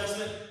studied the Old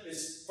Testament.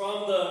 It's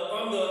from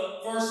the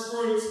first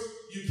fruits.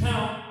 You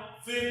count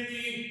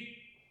 50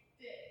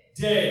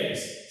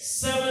 days.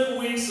 7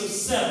 weeks of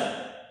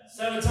 7.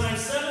 7 times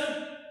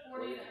 7?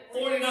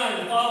 49.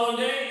 The following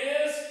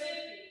day is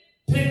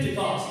 50.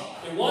 Pentecost.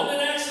 It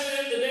wasn't an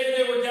accident the day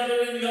they were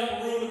gathered in the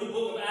upper room in the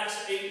book of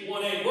Acts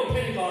 8:1-8. We're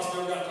Pentecost,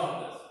 never got taught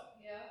this.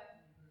 Yeah.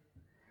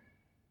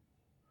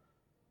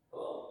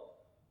 Hello?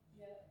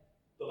 Yeah.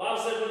 The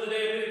Bible said when the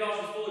day of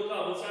Pentecost was fully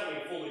come. What's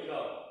happening? Fully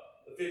come.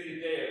 The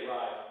 50th day had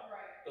arrived.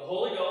 Right. The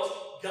Holy Ghost,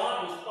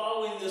 God was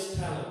following this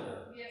calendar.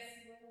 Yes,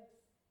 it was.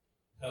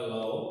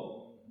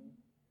 Hello?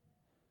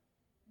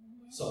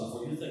 Something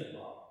for you to think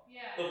about.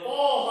 Yeah. The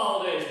fall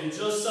holidays, we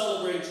just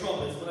celebrated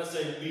trumpets. When I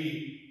say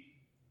we,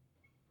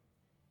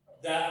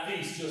 that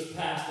feast just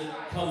passed. It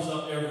comes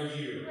up every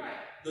year. Right.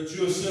 The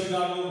Jewish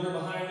synagogue over here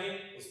behind me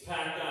was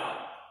packed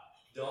out.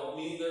 Don't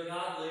mean they're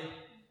godly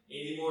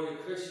any more than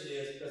Christian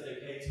is because they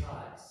pay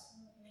tithes.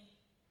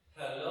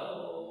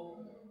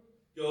 Hello?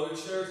 Go to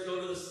church, go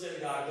to the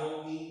synagogue,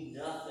 don't mean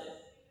nothing.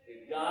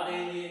 If God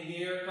ain't in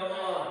here, come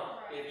on.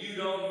 If you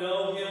don't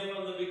know Him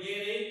from the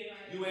beginning,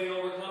 you ain't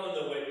overcoming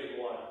the wicked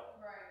one.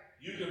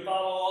 You can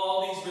follow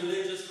all these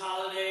religious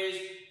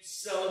holidays,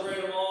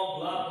 celebrate them all,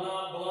 blah,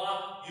 blah,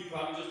 blah. You're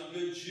probably just a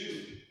good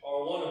Jew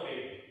or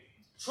wannabe.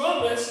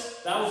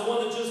 Trumpets, that was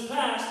one that just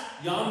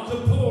passed. Yom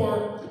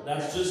Kippur,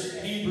 that's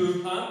just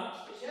Hebrew, huh?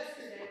 It's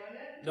yesterday, wasn't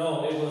it?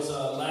 No, it was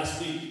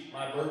last week,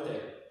 my birthday.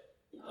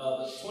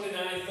 The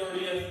 29th,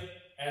 30th,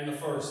 and the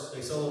 1st.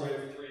 They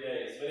celebrated for 3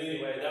 days. But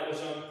anyway, that was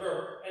Yom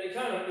Kippur.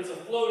 And it's a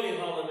floating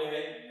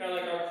holiday, kind of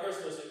like our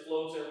Christmas. It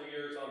floats every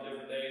year. It's on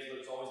different days, but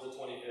it's always the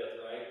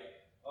 25th, right?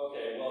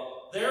 Okay,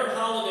 well, their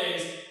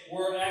holidays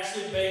were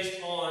actually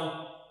based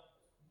on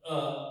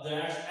the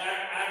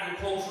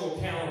agricultural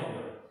calendar.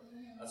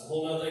 That's a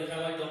whole other thing,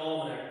 kind of like the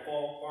almanac, the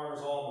fall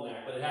farmer's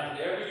almanac. But it happened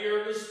every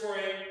year in the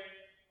spring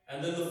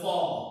and then the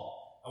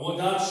fall. And what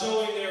God's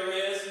showing there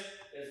is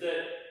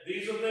that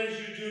these are things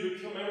you do to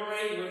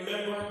commemorate,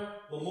 remember,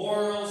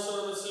 memorial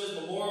services,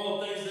 memorial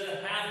things that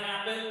have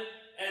happened,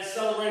 and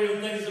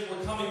celebrating things that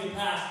were coming to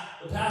pass.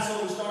 The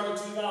Passover started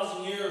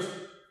 2,000 years,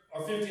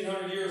 or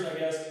 1,500 years, I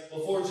guess,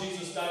 before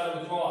Jesus died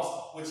on the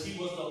cross, which He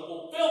was the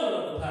fulfillment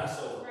of the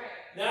Passover. Right.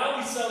 Now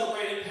we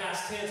celebrate it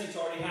past tense, it's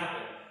already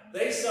happened.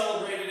 They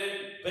celebrated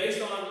it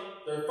based on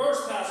their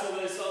first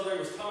Passover they celebrated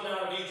was coming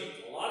out of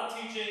Egypt. A lot of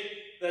teaching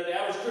that the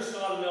average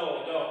Christian ought to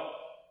know, they don't.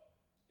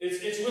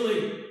 It's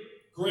really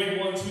grade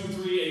 1, 2,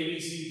 3, A, B,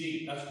 C,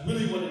 D. That's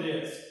really what it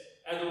is.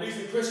 And the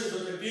reason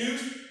Christians are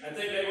confused and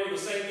think they were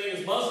the same thing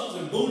as Muslims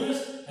and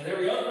Buddhists and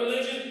every other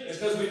religion is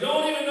because we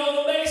don't even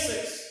know the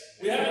basics.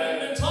 We haven't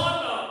even been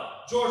taught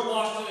about George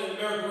Washington and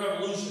the American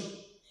Revolution.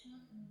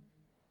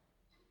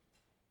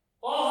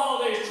 Fall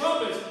holidays,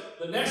 trumpets.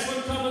 The next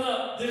one coming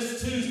up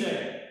this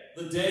Tuesday,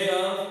 the Day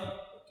of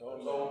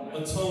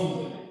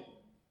Atonement.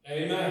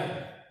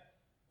 Amen.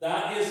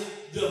 That is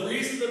the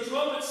reason the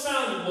trumpet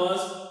sounded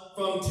was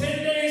from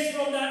 10 days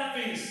from that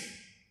feast.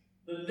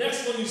 The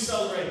next one you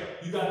celebrate,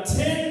 you got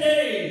 10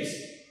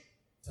 days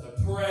to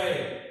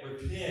pray,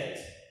 repent,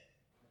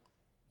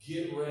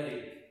 get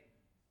ready.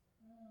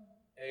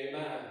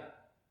 Amen.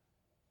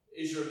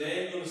 Is your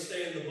name going to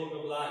stay in the book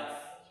of life?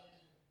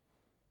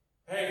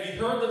 Hey, if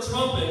you heard the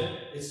trumpet,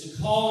 it's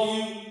to call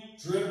you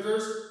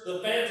drifters, the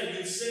phantom,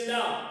 you'd send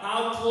out.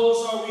 How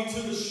close are we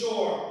to the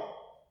shore?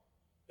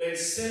 They'd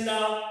send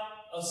out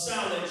a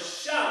sound, they'd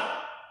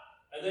shout.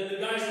 And then the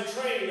guys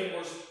were trained that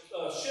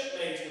were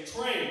shipmates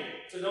were trained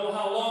to know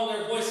how long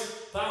their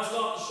voice bounced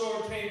off the shore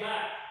and came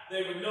back.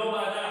 They would know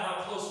by that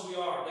how close we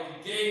are. They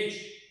could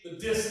gauge the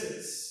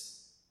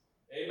distance.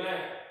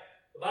 Amen.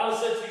 The Bible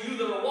said to you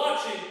that are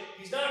watching,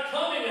 He's not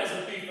coming as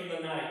a thief in the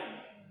night.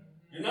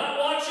 You're not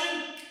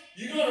watching,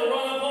 you're going to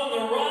run up on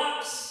the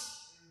rocks.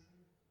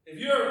 If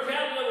you're a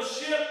captain of a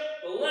ship,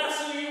 the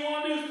last thing you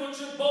want to do is put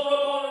your boat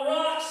up on the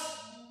rocks.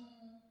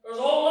 There's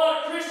a whole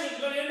lot of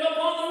Christians going to end up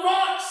on the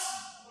rocks.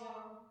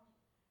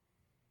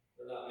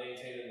 They're not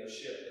maintaining their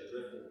ship,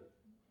 they're drifting.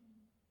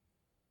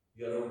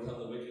 You got to overcome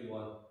the wicked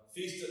one.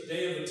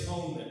 Day of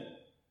Atonement.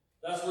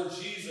 That's where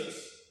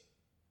Jesus,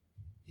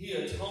 He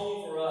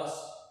atoned for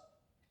us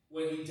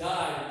when He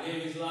died and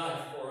gave His life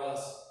for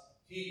us.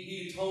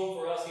 He atoned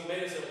for us. He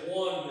made us at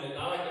one minute.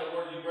 I like that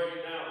word, you break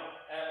it down,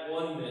 at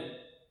 1 minute.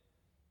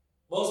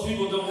 Most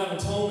people don't have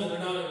atonement. They're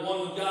not at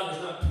one with God.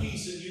 There's not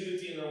peace and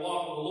unity in their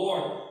walk with the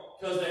Lord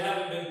because they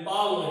haven't been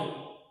following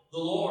the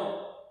Lord.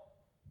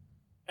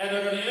 And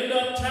they're going to end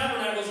up,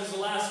 Tabernacles is the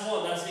last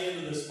one. That's the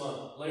end of this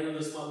month. Later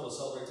this month, we'll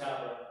celebrate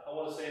Tabernacles. I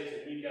want to say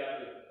it's a week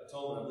after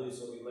Atonement, I believe,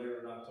 so it'll be later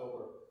in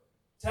October.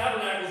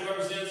 Tabernacles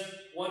represents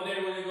one day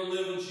we're going to go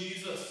live with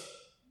Jesus.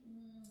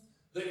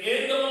 The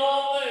end of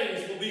all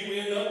things will be we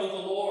end up with the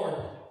Lord.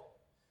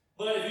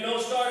 But if you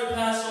don't start at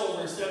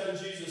Passover, except when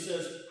Jesus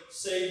says,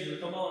 Savior,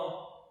 come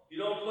on. You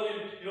don't put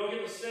Him, you don't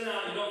get the sin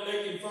out, you don't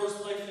make Him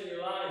first place in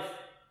your life.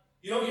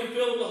 You don't get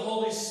filled with the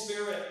Holy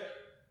Spirit.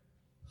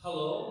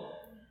 Hello?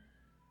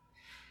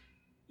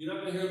 You're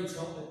not going to hear the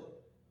trumpet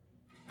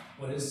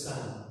when it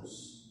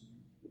sounds.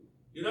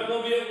 You're not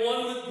going to be at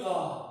one with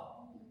God.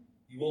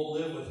 You won't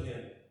live with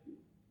Him.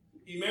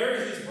 He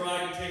marries His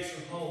bride and takes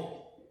her home.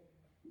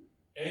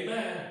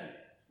 Amen.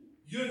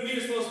 You and me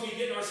are supposed to be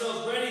getting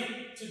ourselves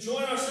ready to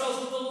join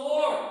ourselves with the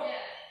Lord.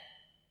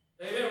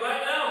 Amen.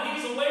 Right now,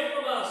 He's away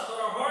from us, but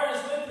our heart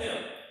is with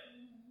Him.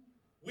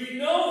 We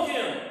know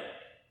Him.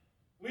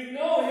 We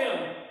know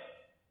Him.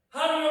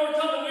 How do we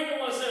overcome the wicked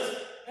one? Says,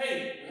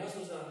 hey, your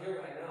husband's not here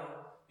right now.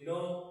 You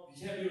know,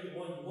 you can't be with the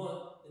one you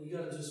want, and you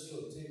got to just go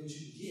take what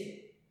you can get.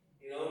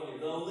 You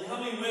know, how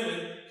many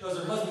women, because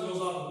their husband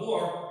goes off to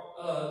war,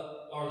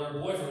 or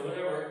their boyfriend,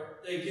 whatever,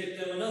 they get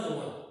them another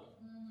one.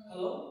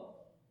 Hello?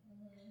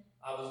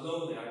 I was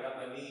lonely. I got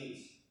my needs.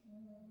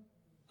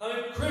 How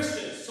many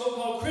Christians,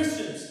 so-called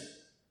Christians,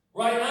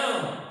 right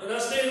now, they're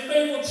not staying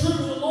faithful, true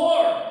to the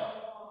Lord.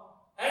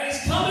 And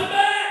He's coming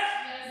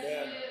back.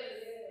 Yes,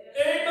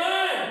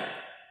 Amen.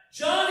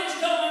 Johnny's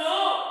coming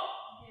home.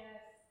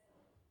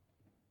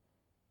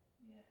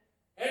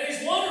 And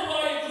He's wondering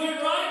why you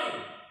quit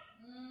writing.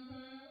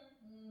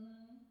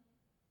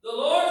 The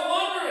Lord's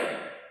wondering.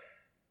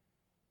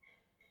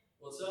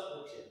 What's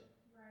up with you?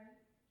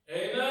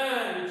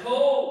 Amen. You're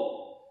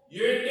cold.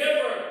 You're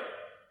indifferent.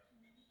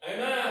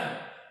 Amen.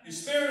 Your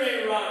spirit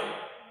ain't right.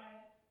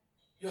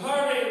 Your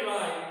heart ain't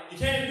right. You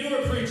can't do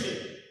it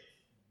preaching.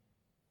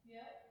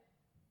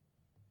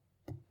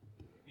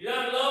 You're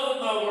not in love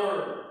with my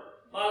word.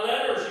 My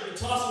letters, you can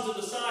toss them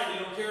to the side.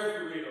 You don't care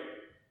if you read them.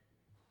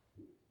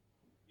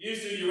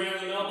 Used to, you ran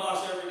the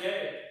mailbox every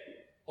day,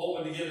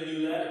 hoping to get a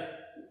new letter,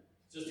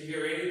 just to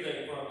hear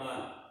anything from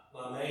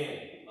my man,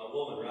 my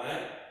woman,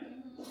 right?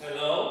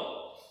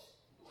 Hello?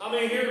 How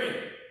many hear me?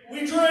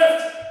 We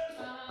drift.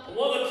 And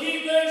one of the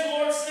key things the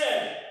Lord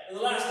said in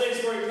the last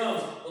days where He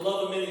comes, the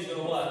love of many is going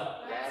to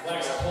what?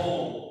 Wax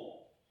cold.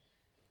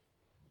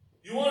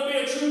 You want to be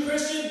a true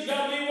Christian? You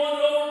got to be one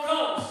that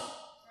overcomes.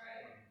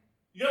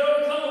 You got to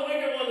overcome the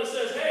wicked one that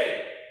says,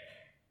 hey,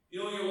 you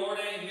know, your Lord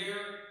ain't here.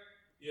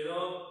 You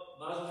know,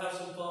 might as well have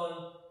some fun.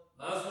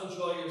 Might as well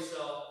enjoy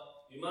yourself.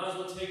 You might as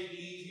well take it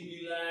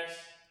easy, relax.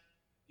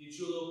 Get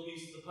you a little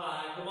piece of the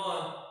pie. Come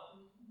on.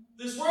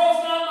 This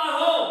world's not my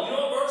home. You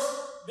know what verse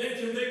been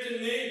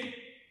convicting me?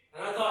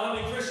 And I thought, how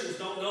many Christians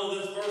don't know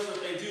this verse? Or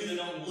if they do, they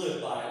don't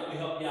live by it. Let me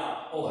help you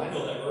out. Oh, I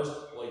know that verse.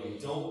 Well, you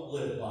don't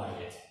live by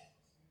it.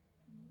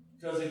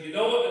 Because if you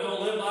know it but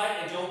don't live by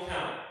it, it don't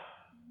count.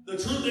 The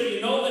truth that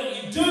you know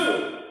that you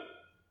do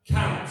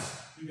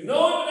counts. You can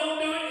know it but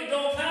don't do it, it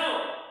don't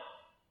count.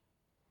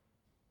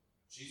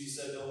 Jesus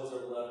said no one's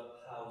ever left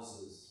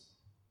houses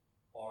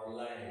or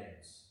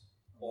lands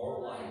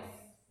or wife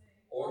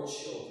or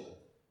children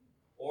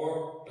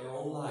or their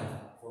own life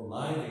for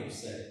my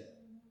name's sake.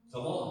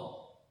 Come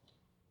on.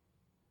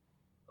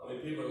 I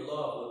mean, people are in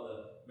love with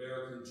the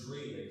American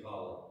dream, they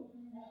call it.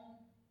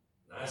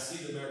 And I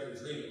see the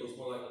American dream, it looks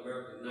more like the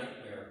American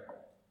nightmare.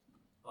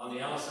 On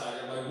the outside,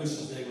 everybody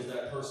wishes they was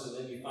that person.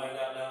 Then you find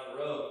out down the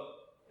road,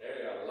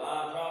 they got a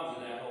lot of problems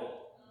in that home.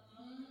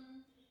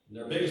 And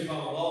their biggest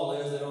problem of all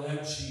is they don't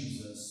have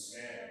Jesus.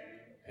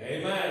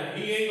 Amen.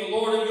 He ain't the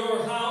Lord of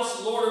your house,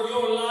 the Lord of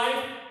your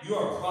life.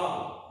 You're a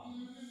problem.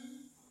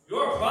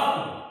 You're a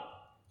problem.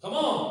 Come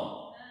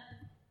on.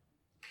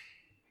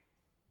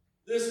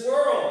 This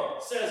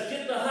world says,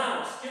 get the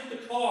house, get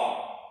the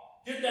car,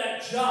 get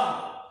that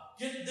job,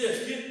 get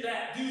this, get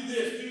that, do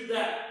this, do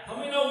that. How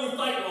many know we're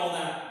fighting all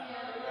that?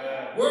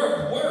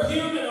 We're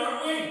human,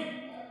 aren't we?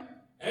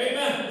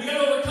 Amen. We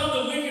got to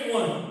overcome the wicked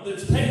one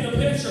that's painting the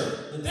picture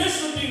that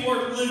this would be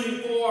worth living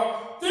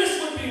for,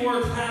 this would be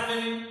worth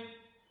having,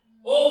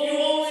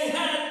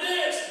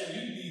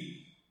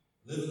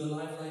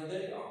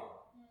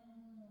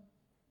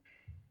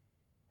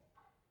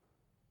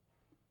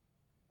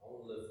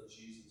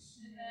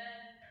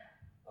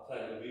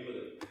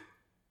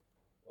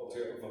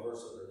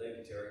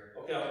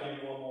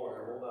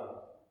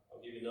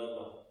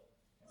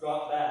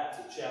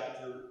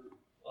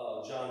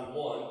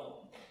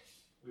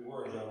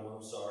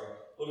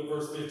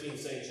 verse 15,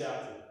 same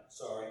chapter.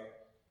 Sorry.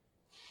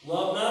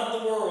 Love not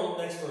the world.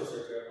 Next verse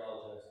right there, I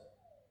apologize.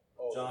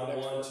 John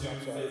 1,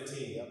 2,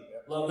 15.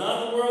 Yep. Love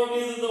not the world,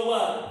 neither the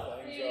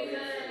what? Things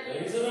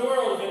Things in the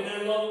world. If any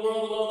man love the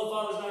world, the love of the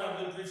Father is not. I've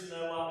been preaching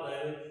that a lot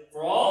lately.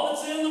 For all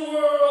that's in the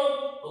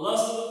world, the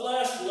lust of the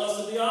flesh, the lust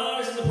of the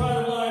eyes, and the pride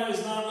of life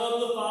is not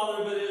of the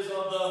Father, but is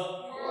of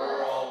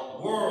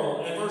the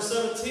world. And verse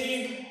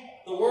 17,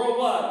 the world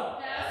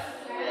what?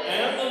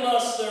 And the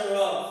lust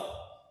thereof.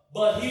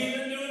 But he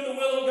that doeth the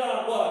will of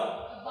God,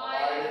 what?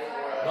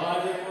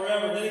 Abideth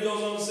forever. Then he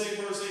goes on to say,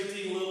 verse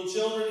 18, little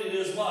children, it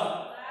is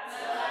what?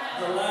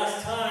 The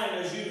last time,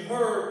 as you've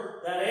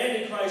heard, that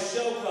Antichrist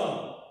shall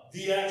come,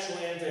 the actual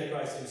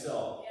Antichrist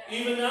himself.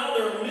 Even now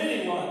there are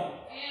many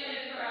what?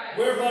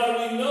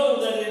 Whereby we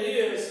know that it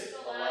is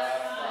The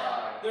last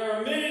time. there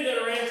are many that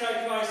are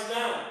Antichrist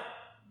now.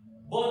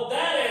 But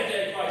that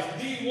Antichrist,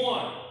 the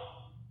one,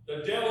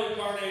 the devil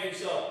incarnate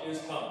himself, is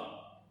coming.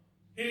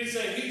 He didn't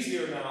say he's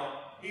here now.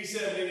 He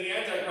said the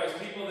Antichrist,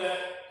 people that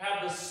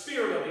have the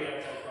spirit of the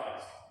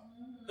Antichrist.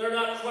 They're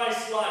not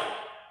Christ-like.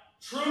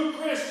 True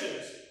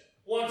Christians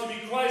want to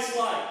be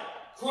Christ-like.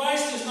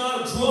 Christ is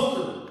not a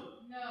drunkard.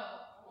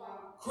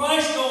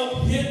 Christ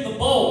don't hit the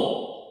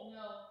bowl.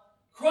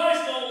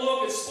 Christ don't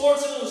look at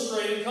Sports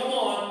Illustrated, come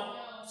on,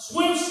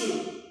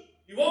 swimsuit.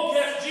 You won't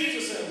catch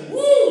Jesus and,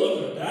 woo,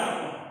 look at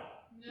that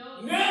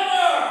one.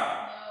 Never!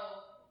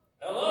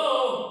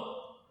 Hello?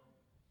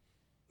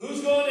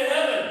 Who's going to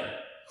heaven?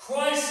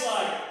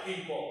 Christ-like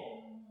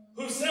people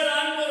who said,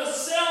 I'm going to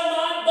sail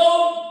my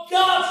boat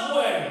God's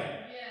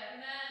way,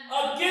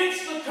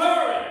 against the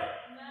current,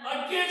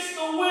 against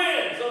the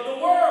winds of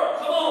the world.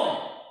 Come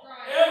on.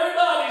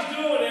 Everybody's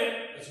doing it.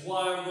 That's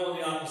why I'm going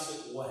the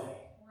opposite way.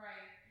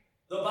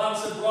 The Bible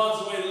said,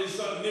 broad's the way that leads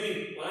to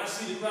many. When I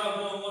see the crowd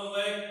going one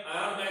way,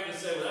 I automatically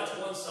say, well, that's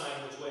one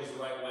sign which way is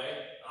the right way.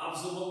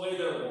 Opposite what way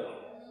they're going.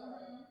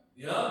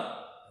 Yeah?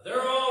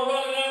 They're all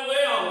running that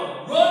way. I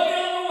want to run the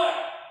other way.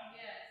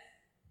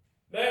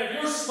 Man,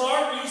 if you're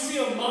smart, you see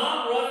a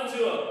mom running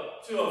to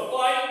a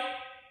fight,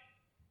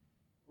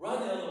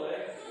 run the other way.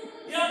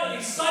 Yeah, but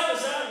he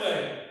cycles that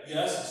way.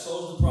 Yes, and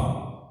so's the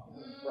problem.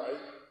 Right.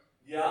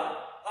 Yeah?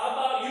 How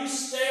about you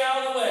stay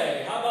out of the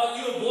way? How about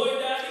you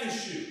avoid that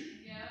issue?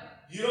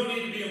 You don't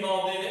need to be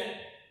involved in it.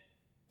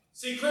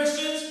 See,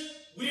 Christians,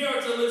 we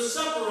are to live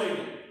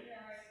separated.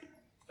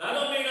 That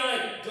don't mean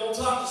I don't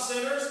talk to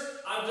sinners.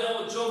 I've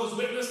dealt with Jehovah's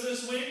Witness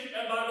this week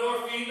at my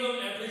door, feeding them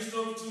and preaching to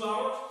them for 2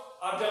 hours.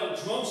 I've dealt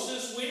with drunks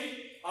this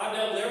week. I've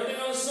dealt with everything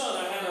under the sun.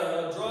 I had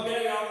a drug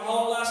addict,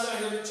 alcoholic last night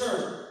here at the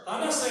church. I'm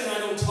not saying I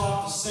don't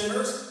talk to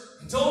sinners.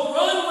 Don't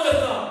run with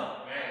them.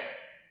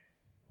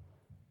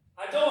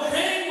 I don't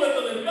hang with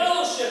them in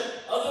fellowship,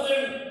 other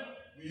than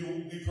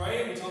we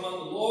pray, we talk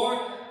about the Lord.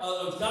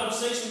 The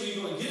conversation,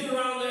 we're going to get it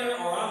around there,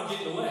 or I'm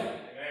getting away.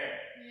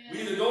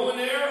 We either go in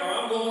there, or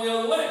I'm going the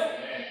other way.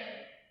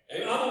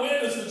 And I'm a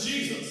witness for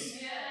Jesus.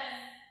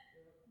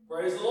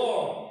 Praise the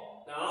Lord.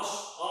 Now, I'll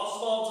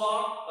small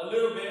talk a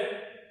little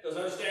bit, because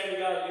I understand we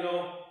got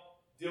to,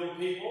 deal with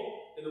people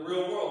in the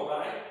real world,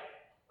 right?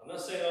 I'm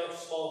not saying I'm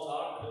small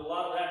talk. There's a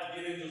lot of that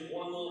to get in just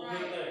one little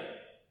big thing.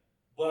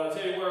 But I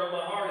tell you where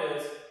my heart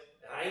is.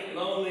 I ain't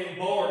lonely and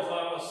bored, so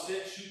I'm going to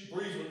sit, shoot, and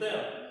breeze with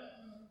them.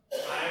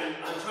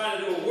 I'm trying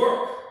to do a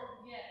work.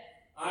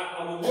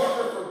 I'm a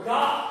worker for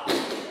God.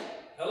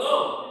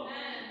 Hello?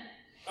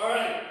 All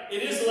right.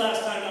 It is the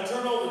last time. Now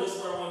turn over. This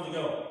is where I wanted to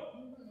go.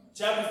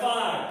 Chapter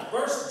 5.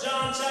 1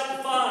 John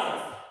chapter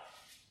 5.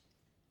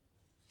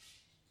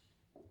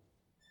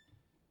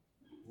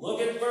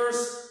 Look at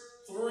verse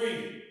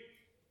 3.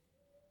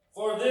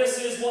 For this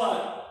is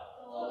what?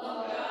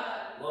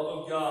 Love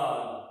of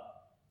God.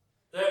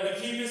 That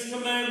we keep His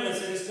commandments,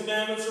 and His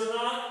commandments are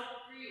not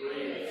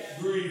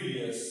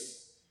grievous.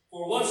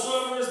 For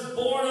whatsoever is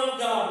born of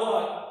God,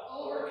 what?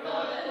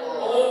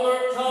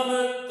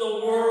 Overcometh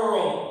the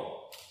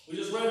world. We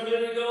just read a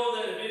minute ago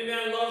that if any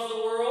man loves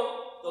the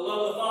world, the love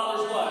of the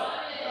Father is what?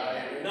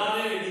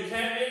 Not in it. You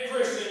can't be a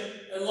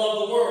Christian and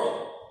love the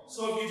world.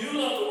 So if you do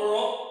love the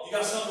world, you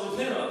got something to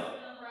repent of.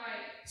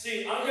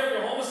 See, I don't care if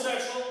you're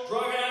homosexual,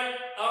 drug addict,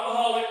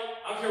 alcoholic,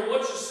 I don't care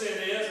what your sin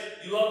is,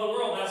 you love the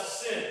world, that's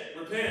a sin.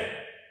 Repent.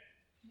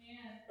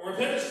 And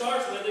repentance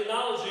starts with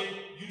acknowledging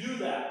you do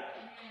that.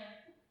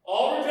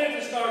 All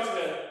repentance starts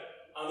with,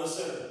 I'm a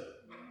sinner.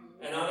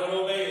 And I'm not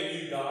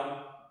obeying you,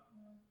 God.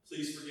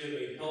 Please forgive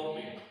me. Help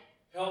me.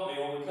 Help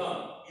me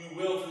overcome. You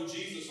will, through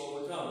Jesus,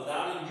 overcome.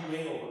 Without Him, you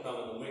ain't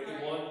overcoming the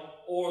wicked one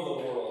or the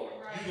world.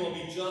 You're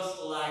going to be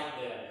just like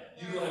them.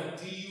 You're going to have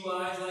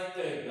DUIs like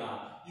they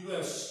got. You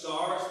have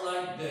scars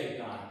like they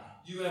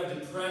got. You have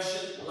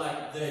depression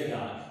like they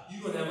got.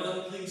 You're going to have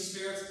unclean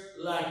spirits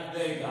like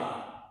they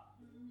got.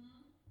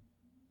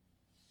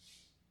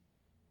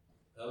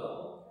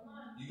 Hello?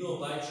 You're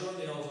going to bite your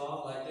nails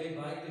off like they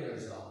bite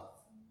theirs off.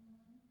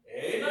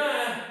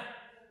 Amen.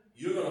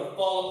 You're going to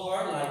fall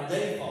apart like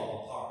they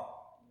fall apart.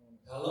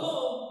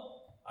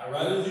 Hello? I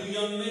write with you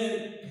young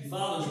men, you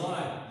fathers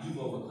lie. You've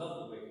overcome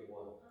the wicked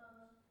one.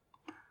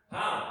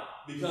 How?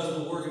 Because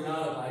the word of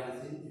God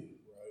abideth in you.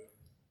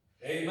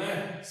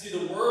 Amen. See, the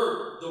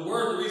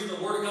reason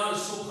the Word of God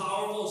is so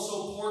powerful and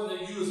so important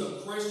that you as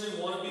a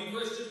Christian want to be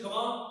Christian, come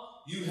on,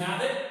 you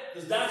have it,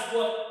 because that's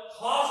what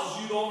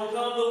causes you to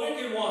overcome the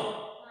wicked one.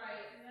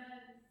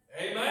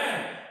 Right.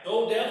 Amen.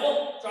 No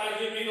devil trying to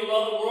get me to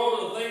love the world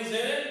or the things in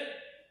it.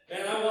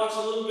 And I watch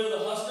a little bit of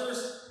the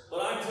Huskers,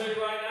 but I can tell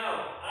you right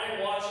now,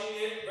 I'm watching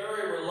it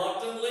very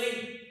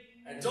reluctantly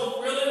and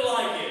don't really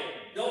like it.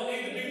 Don't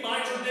need to be my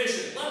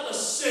tradition. Let the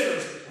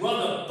sinners run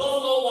the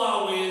Buffalo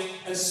Wild Wings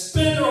and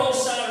spend their whole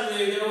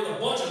Saturday there with a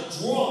bunch of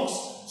drunks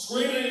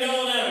screaming and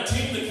yelling at a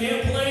team that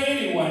can't play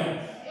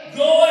anyway.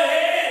 Go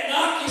ahead,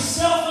 knock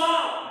yourself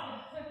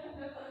out.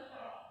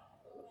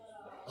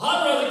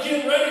 I'd rather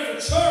get ready for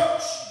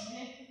church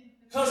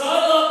because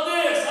I love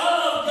this. I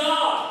love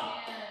God.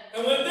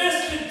 And when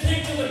this can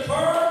kick to the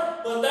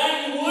curb, but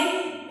that you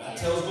wouldn't, that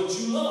tells what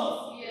you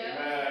love.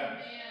 Yeah.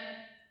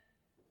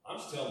 I'm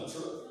just telling the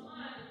truth.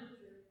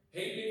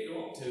 Hate me if you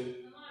want to.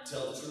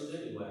 Tell the truth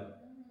anyway.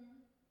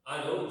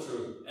 I know the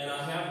truth, and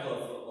I have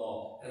loved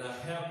football, and I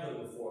have put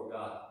it before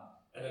God.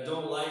 And I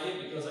don't like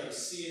it because I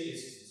see it.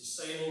 It's the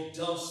same old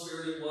dumb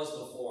spirit it was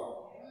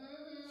before.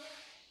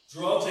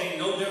 Drugs ain't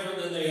no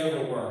different than they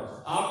ever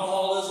were.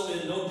 Alcoholism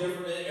is no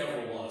different than it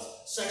ever was.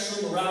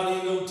 Sexual immorality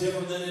ain't no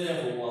different than it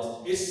ever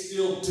was. It's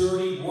still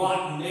dirty,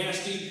 rotten,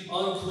 nasty,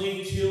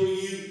 unclean, kill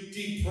you,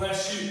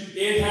 depress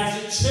you. It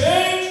hasn't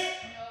changed.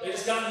 They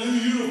just got new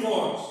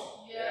uniforms.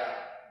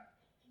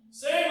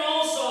 Same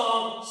old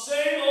song,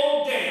 same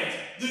old dance.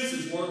 This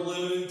is worth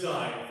living and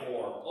dying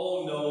for.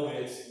 Oh, no,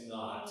 it's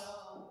not.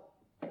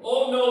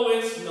 Oh, no,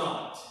 it's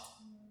not.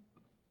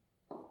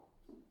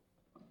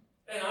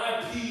 And I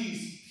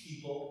appease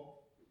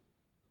people.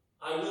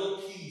 I will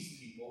appease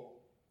people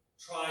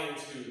trying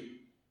to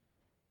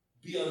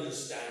be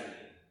understanding.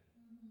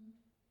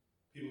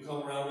 People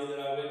come around me that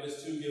I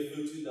witness to, give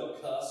food to, they'll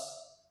cuss.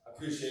 I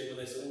appreciate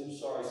when they say, oh,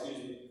 sorry, excuse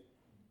me.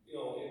 You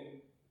know,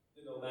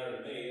 it don't matter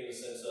to me in the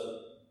sense of,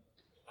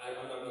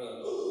 I'm not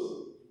going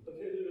to,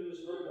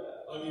 it's very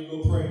bad. I need to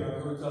go pray and I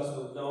heard a cuss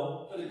word.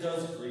 No, but it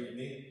does grieve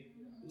me.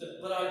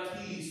 But I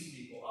appease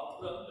people. I'll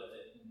put up with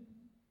it.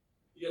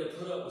 You got to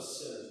put up with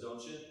sinners,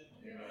 don't you?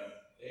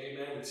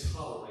 Amen. We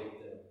tolerate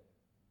them.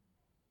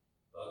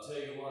 But I'll tell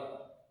you what.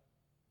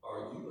 Are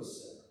you a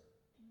sinner?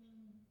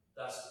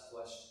 That's the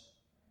question.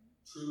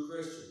 True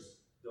Christians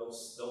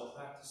don't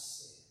practice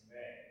sin.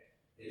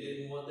 They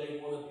didn't want.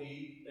 They want to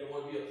be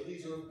a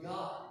pleaser of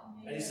God.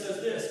 And he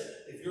says this: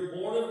 if you're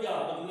born of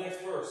God, look at the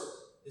next verse.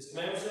 His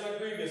commandments are not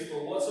grievous,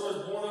 for whatsoever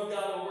is born of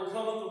God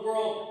overcometh the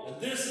world.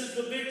 And this is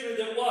the victory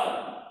that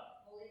what?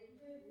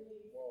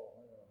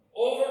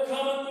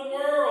 Overcometh the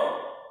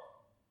world.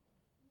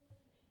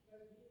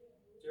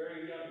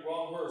 Jerry, you got the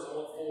wrong verse. I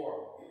want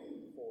 4.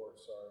 4,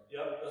 sorry.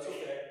 Yep, that's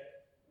okay.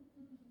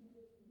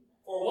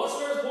 For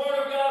whatsoever is born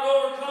of God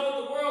overcometh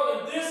the world,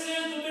 and this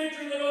is the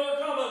victory that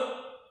overcometh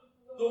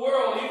the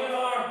world, even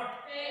our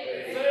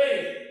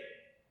faith.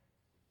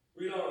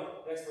 Read on,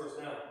 next verse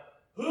now.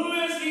 Who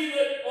is he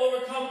that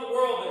overcometh the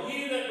world, but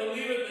he that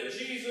believeth that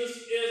Jesus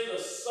is the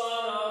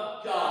Son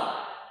of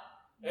God?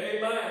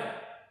 Amen.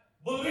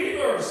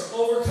 Believers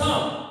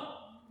overcome.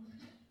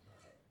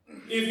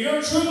 If you're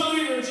a true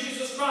believer in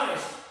Jesus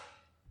Christ,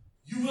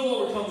 you will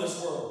overcome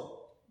this world.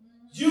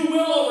 You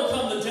will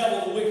overcome the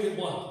devil, the wicked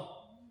one.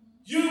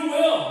 You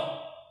will.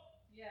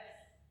 Yes.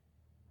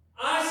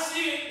 I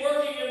see it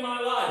working in my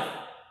life.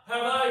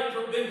 Have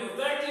I been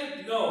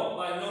perfected? No,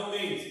 by no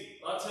means.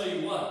 I'll tell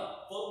you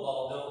what,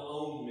 football don't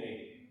own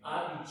me.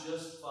 I'd be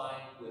just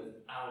fine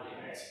without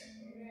it.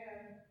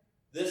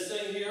 This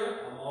thing here,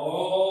 I'm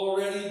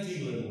already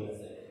dealing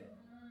with it.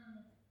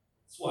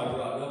 That's why I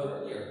brought it up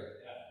earlier.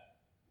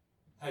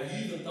 Have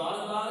you even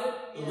thought about it?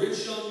 The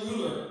rich young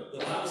ruler, the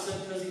Bible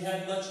said because he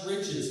had much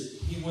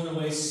riches, he went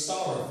away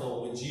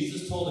sorrowful. When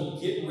Jesus told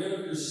him, get rid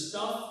of your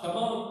stuff, come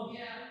on,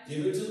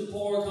 give it to the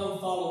poor, come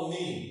follow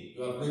me.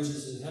 You have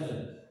riches in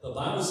heaven. The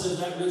Bible says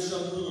that rich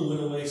young ruler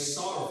went away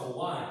sorrowful.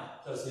 Why?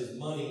 Because his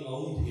money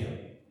owned him.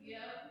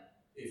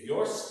 If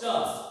your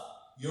stuff,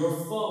 your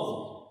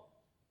phone,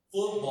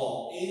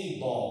 football, any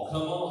ball,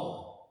 come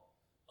on,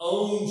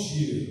 owns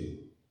you,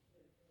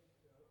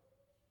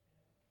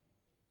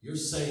 you're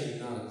saying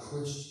you're not a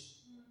Christian.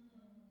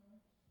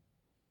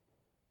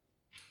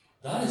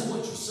 That is what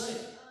you're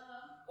saying.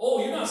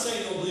 Oh, you're not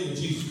saying you don't believe in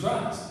Jesus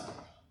Christ.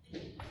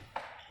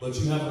 But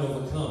you haven't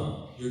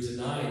overcome. You're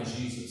denying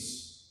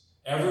Jesus.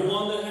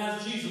 Everyone that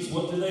has Jesus,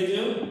 what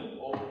do?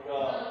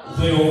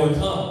 Overcome. They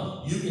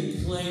overcome. You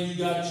can claim you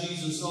got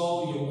Jesus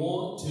all you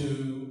want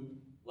to.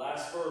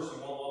 Last verse.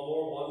 You want one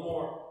more? One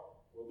more.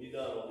 We'll be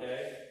done,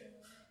 okay?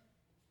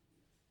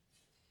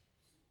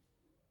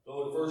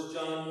 Go to 1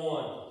 John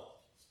 1.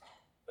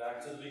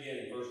 Back to the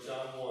beginning, 1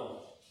 John 1.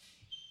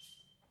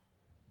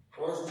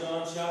 1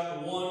 John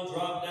chapter 1,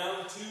 drop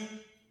down to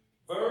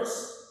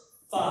verse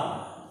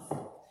 5.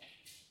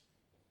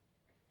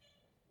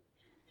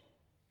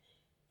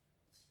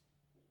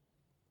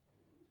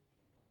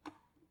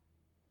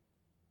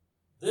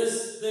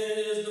 This then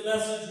is the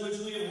message which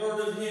we have heard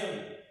of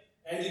him,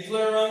 and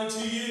declare unto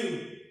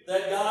you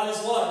that God is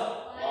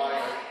what? Light.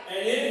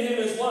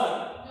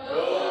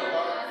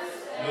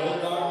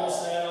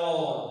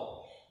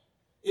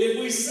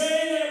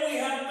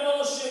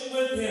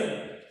 with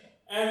him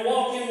and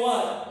walk in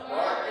what?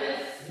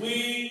 Darkness.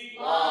 We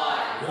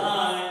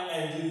Lie.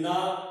 and do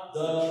not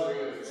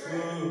the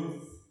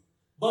truth.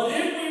 But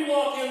if we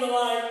walk in the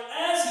light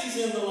as he's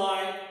in the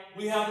light,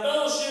 we have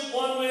fellowship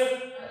one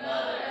with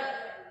Another.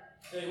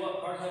 Tell you what,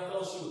 hard to have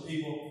fellowship with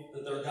people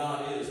that their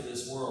God is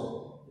this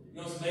world. You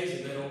know, it's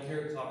amazing they don't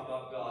care to talk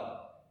about God.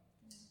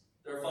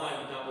 They're fine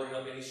with not bringing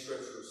up any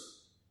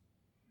scriptures.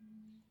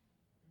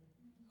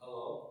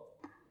 Hello?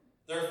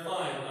 They're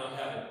fine with not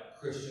having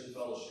Christian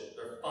fellowship.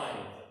 They're fine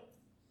with it.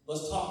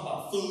 Let's talk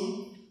about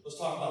food. Let's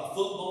talk about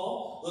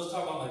football. Let's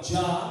talk about my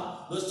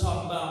job. Let's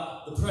talk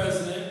about the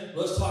president.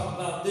 Let's talk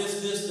about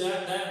this,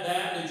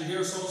 that. Did you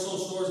hear so-and-so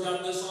store's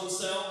got this on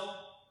sale?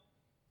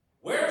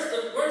 Where's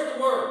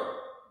the word?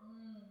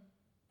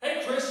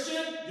 Hey,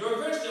 Christian, you're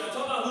a Christian. I'm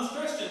talking about who's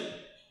Christian.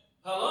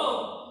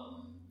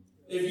 Hello?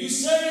 If you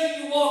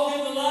say you walk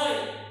in the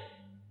light,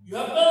 you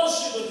have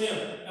fellowship with him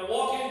and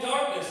walk in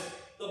darkness.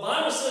 The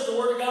Bible says the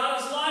word of God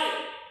is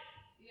light.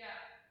 Yeah.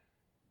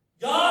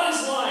 God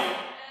is light.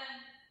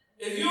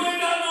 If you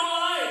ain't got no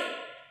light,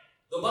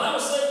 the Bible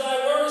says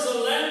thy word is a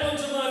lamp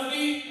unto my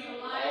feet.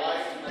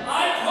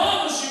 I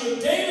promise you,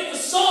 if David the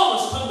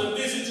psalmist come to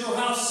visit your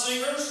house,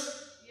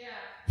 singers,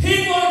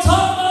 he's going to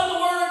talk about the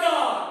word of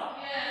God.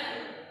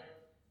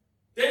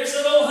 David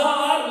said, oh,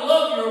 how I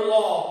love your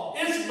law.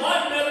 It's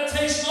my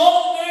meditation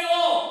all day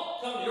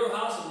long. Come to your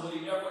house and will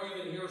you ever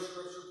even hear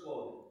scripture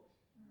quoted?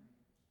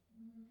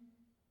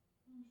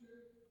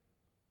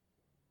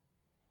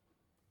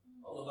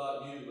 I don't know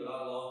about you, but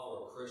I long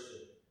for a Christian.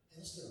 Hey,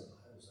 let's get our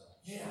Bibles out.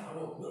 Yeah,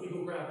 let me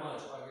go grab mine.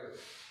 It's right here.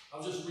 I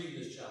was just reading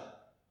this chapter.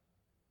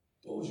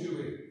 What would you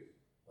read?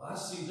 Well, I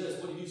see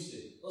this. What do you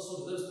see? Let's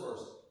look at this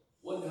verse.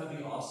 Wouldn't that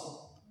be awesome?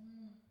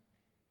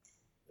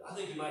 I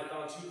think you might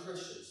find 2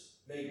 Christians,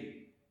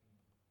 maybe.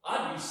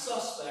 I'd be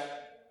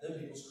suspect them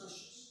people's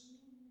Christians.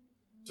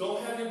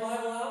 Don't have your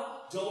Bible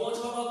out? Don't want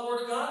to talk about the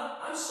Word of God?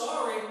 I'm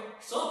sorry.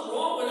 Something's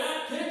wrong with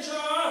that picture.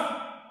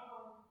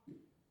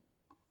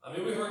 I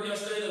mean, we heard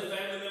yesterday that a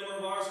family member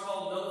of ours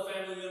called another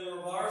family member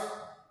of ours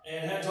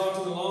and hadn't talked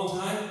to him in a long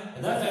time.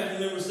 And that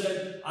family member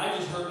said, I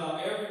just heard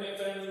about every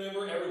family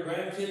member, every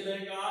grandkid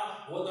they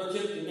got, what their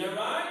kids, isn't that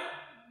right?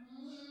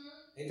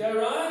 Ain't that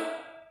right?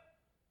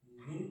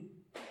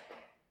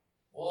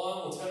 Well, I'm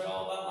going to tell you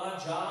all about my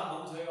job. I'm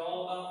going to tell you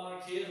all about my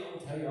kids. I'm going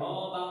to tell you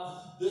all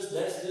about this,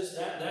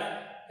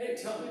 that. Hey,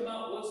 tell me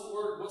about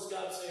what's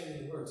God saying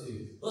in the Word to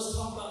you. Let's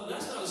talk about,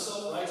 that's not a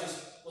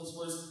self-righteous, I'm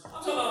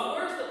talking about,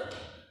 where's the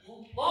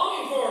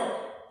longing for it?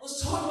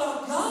 Let's talk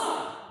about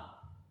God.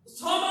 Let's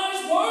talk about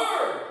His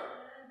Word.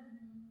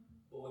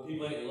 But when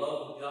people ain't in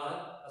love with God,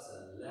 that's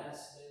the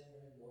last thing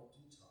they want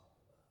to talk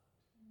about.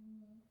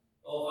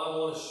 Oh, if I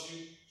want to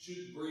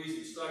shoot the breeze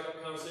and strike up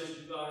a conversation with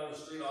people out in the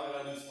street, all I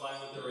got to do is find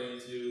what they're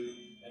into,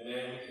 and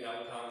man, we can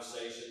have a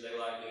conversation. They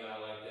like me, I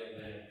like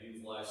them, man.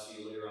 Beautiful life, see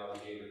you later,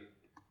 alligator.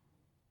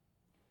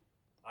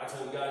 I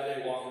told a guy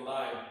today walking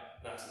by,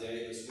 not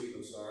today, this week,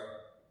 I'm sorry,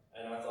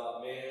 and I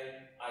thought,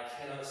 man, I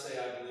cannot say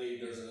I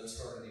believe there's an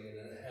eternity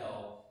and a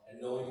hell,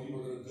 and knowing people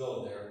are going to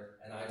go there,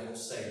 and I don't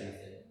say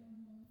anything.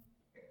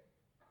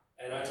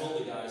 And I told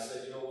the guy, I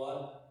said, you know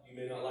what? You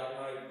may not like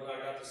what I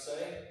got to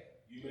say.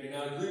 You may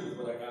not agree with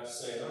what I got to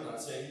say, and I'm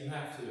not saying you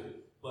have to.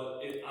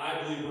 But if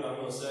I believe what I'm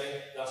going to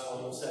say, that's what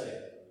I'm going to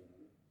say.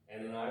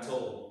 And then I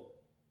told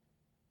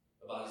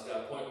him about he's got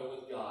an appointment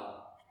with God,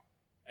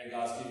 and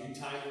God's giving you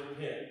time to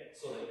repent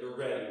so that you're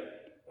ready.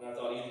 And I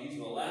thought either he's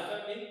going to laugh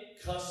at me,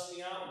 cuss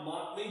me out,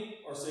 mock me,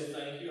 or say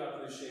thank you, I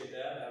appreciate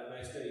that, have a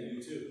nice day,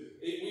 you too.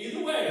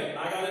 Either way,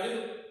 I got to do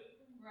it.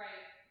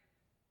 Right.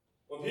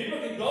 When people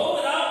can go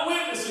without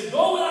witnessing,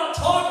 go without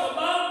talking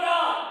about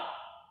God,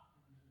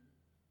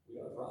 we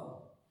got a problem.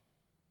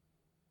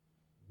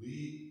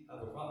 We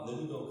have a problem. Then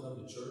we don't come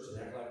to church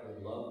and act like we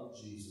love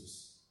Jesus.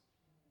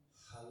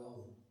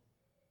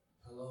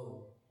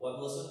 Hello. What,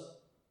 Melissa?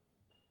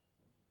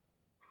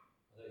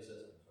 I think he said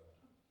something.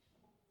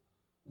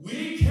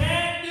 We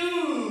can't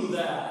do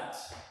that.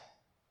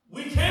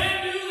 We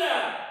can't do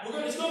that.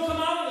 It's going to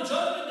come out on the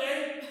judgment day.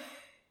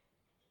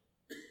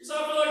 So I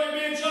feel like you're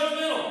being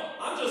judgmental.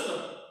 I'm just a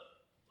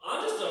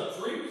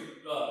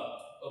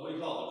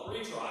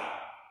pre-trial.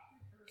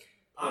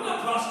 I'm not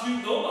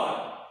prosecuting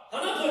nobody.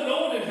 I'm not putting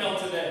no one in hell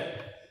today.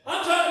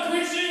 I'm trying to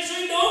preach to you so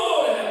you don't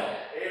go to hell.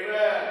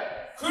 Amen.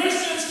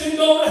 Christians can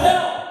go to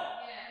hell.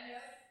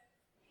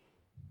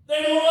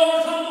 They don't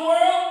overcome the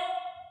world.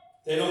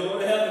 They don't go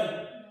to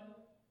heaven.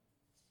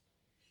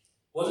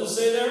 What does it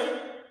say there?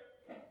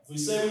 If we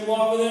say we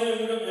walk with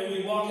Him and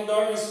we walk in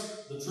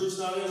darkness, the truth's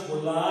not in us.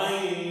 We're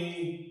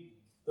lying.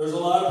 There's a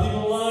lot of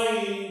people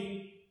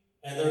lying,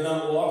 and they're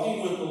not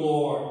walking with the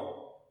Lord.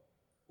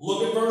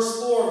 Look at verse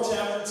 4 of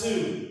chapter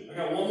 2. I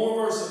got one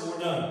more verse and we're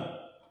done.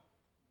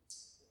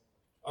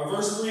 Or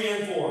verse 3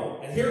 and 4.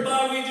 And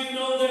hereby we do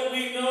know that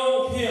we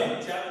know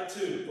Him. Chapter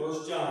 2,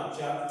 1 John,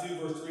 chapter 2,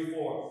 verse 3,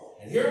 4.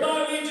 And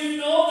hereby we do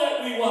know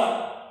that we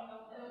what?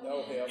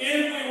 Know Him.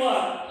 If we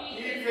what?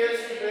 Keep His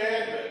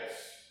commandments.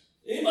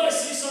 Anybody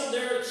see something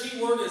there? The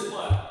key word is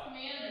what?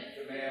 Commandments.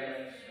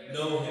 Commandments.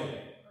 Know Him.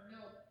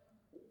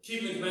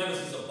 Keeping the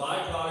commandments is a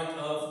byproduct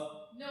of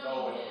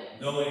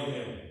knowing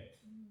Him.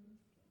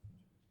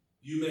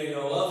 You may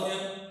know of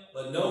Him,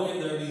 but know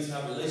Him there means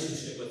have a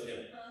relationship with Him.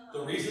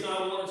 The reason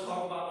I want to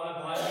talk about my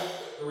Bible,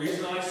 the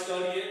reason I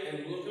study it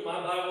and look at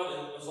my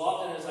Bible as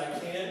often as I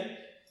can,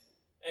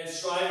 and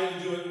striving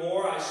to do it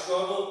more, I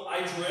struggle,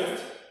 I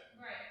drift.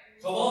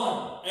 Right. Come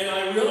on. And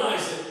I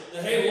realize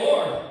that, hey,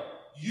 Lord,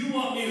 you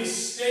want me to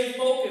stay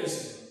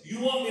focused.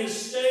 You want me to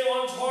stay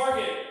on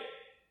target.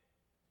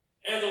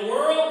 And the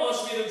world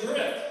wants me to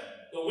drift.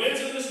 The winds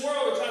of this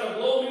world are trying to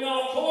blow me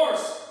off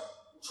course.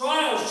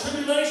 Trials,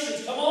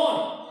 tribulations, come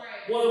on.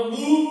 Right. Want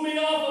to move me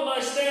off of my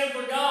stand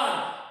for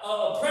God.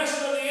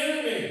 Oppression of the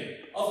enemy.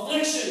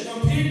 Affliction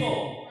from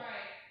people.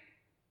 Right.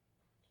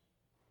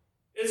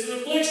 It's an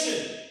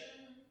affliction.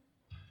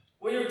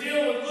 When you're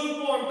dealing with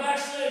lukewarm,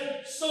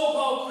 backslid,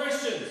 so-called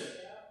Christians,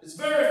 it's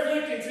very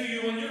afflicting to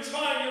you when you're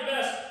trying your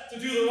best to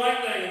do the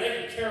right thing and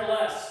they can care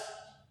less.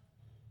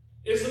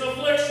 It's an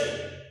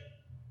affliction.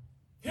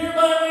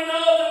 Hereby we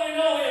know that we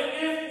know Him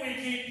if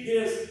we keep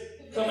His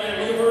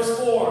commandment. Look at verse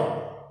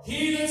 4.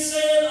 He that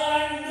saith,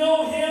 I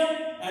know Him,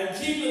 and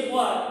keepeth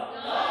what?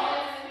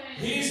 No.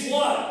 He's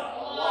what?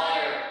 A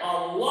liar.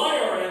 A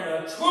liar, and the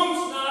truth's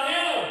not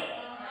in him.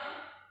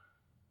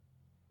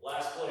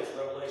 Last place,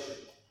 Revelation.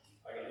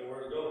 I got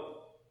nowhere to go.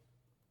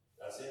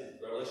 That's in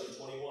Revelation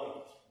 21.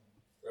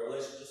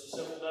 Revelation, just a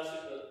simple message,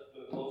 but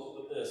we'll close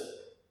it with this.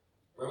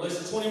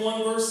 Revelation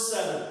 21, verse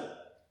 7.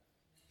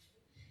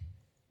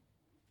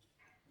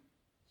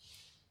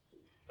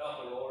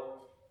 Help me, Lord.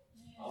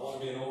 I want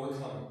to be an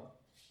overcomer.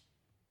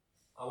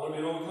 I want to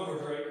be an overcomer,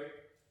 Drake.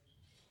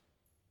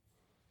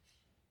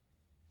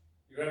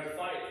 You're going to have to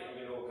fight if you're going to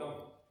be an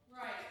overcomer.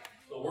 Right.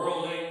 The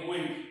world ain't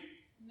weak.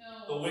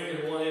 No. The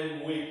wicked one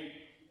ain't weak.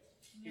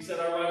 He said,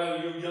 I write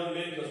unto you young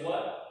men because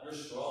what? You're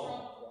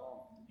strong.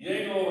 You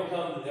ain't going to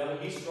overcome the devil.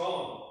 He's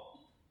strong.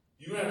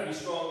 You have to be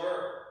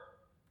stronger.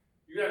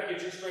 You have to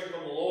get your strength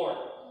from the Lord.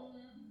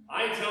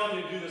 I ain't telling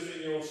you to do this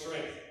in your own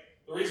strength.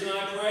 The reason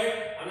I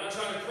pray, I'm not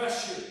trying to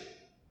press you.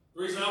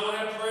 The reason I want to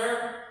have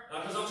prayer,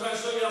 not because I'm trying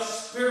to show you how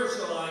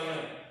spiritual I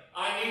am.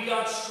 I need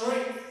God's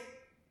strength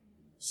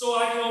so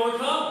I can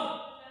overcome.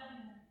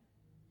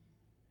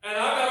 And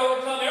I've got to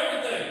overcome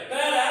everything.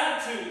 Bad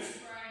attitudes.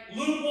 Right.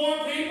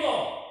 Lukewarm people.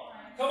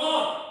 Right. Come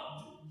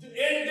on.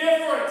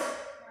 Indifferent.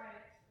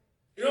 Right.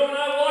 You know, when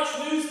I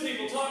watch news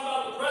people talk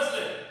about the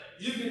president,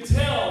 you can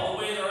tell the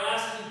way they're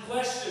asking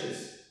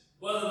questions,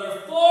 whether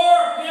they're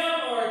for him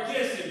or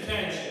against him,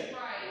 can't you?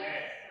 Right.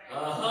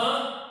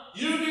 Uh-huh.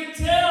 You can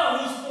tell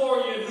who's for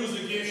you and who's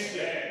against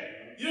you.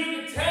 You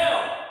can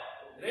tell.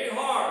 It ain't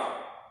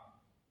hard.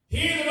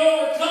 He that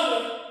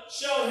overcometh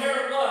shall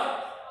inherit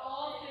what?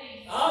 All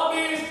things. I'll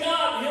be his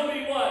God, and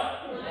he'll be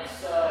what? My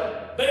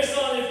son. Based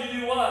on if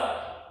you do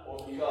what?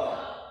 Overcome.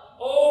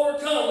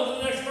 Overcome. Look at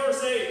the next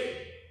verse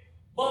 8.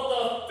 But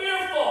the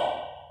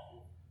fearful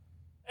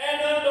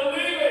and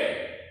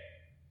unbelieving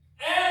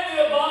and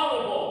the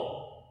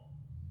abominable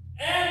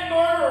and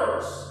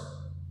murderers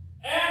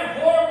and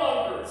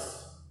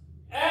whoremongers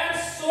and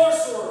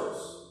sorcerers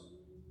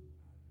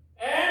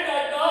and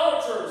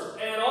idolaters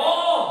and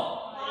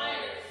all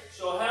liars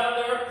shall have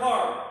their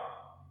part.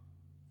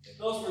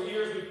 Those for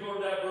years we've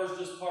quoted that verse,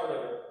 just part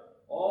of it.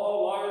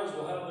 All liars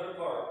will have their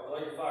part in the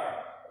lake of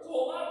fire. There's a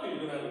whole lot of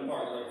people going to have their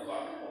part in the lake of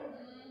fire.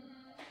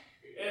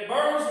 It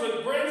burns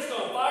with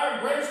brimstone, fire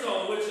and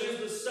brimstone, which is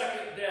the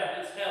second death.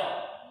 It's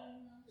hell.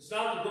 It's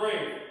not the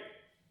grave.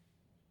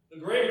 The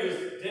grave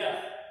is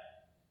death.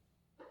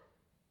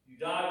 You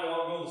die, we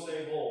all go in the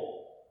same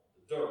hole,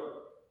 the dirt.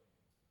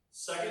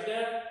 Second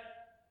death,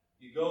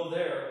 you go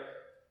there.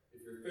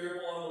 If you're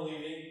fearful,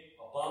 unbelieving,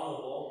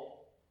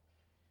 abominable,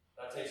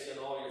 that takes in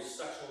all your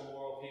sexual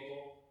immoral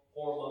people,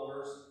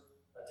 whoremongers,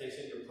 that takes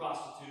in your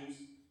prostitutes,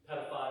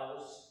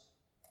 pedophiles,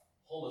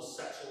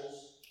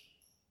 homosexuals.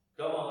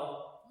 Come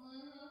on.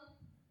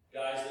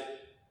 Guys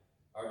that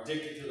are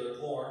addicted to their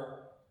porn,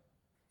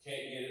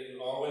 can't get it,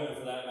 or women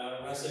for that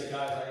matter. When I say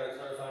guys, I got to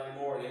clarify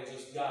anymore. It ain't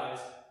just guys.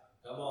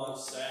 Come on,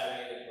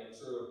 sad, ain't it? But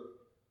true.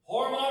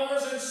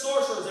 Whoremongers and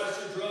sorcerers, that's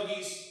your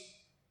druggies.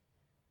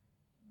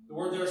 The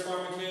word there is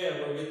pharmakeia,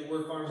 where we get the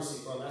word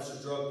pharmacy from. That's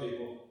your drug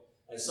people.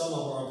 And some of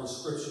them are on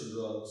prescription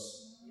drugs.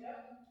 Yep.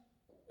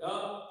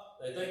 Yeah,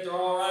 they think they're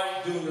all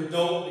right doing their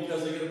dope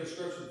because they get a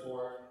prescription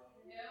for it.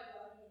 Yep.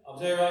 I'll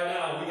tell you right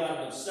now, we got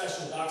an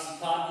obsession with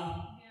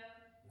Oxycontin.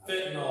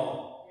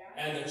 Fentanyl,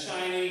 and the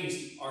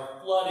Chinese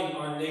are flooding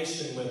our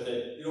nation with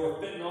it. You know where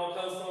fentanyl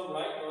comes from?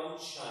 Right from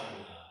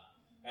China.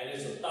 And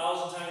it's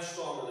 1,000 times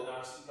stronger than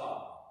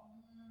Oxycontin.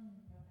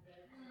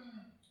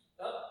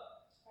 Yep.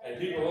 And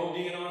people are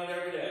ODing on it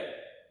every day.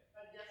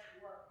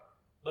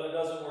 But it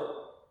doesn't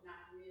work.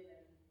 Not really.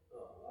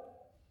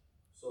 Oh.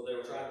 So they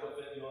were trying to put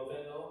fentanyl,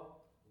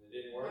 and it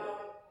didn't work?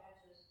 No,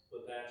 patches.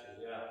 Put patches,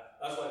 yeah.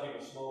 That's why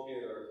people smoke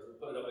it or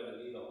put it up in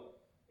the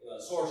needle.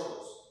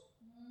 Sorcerers.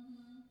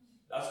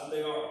 That's what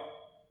they are.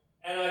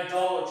 And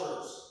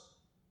idolaters.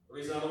 The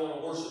reason I don't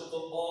want to worship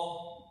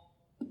football,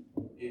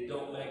 it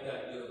don't make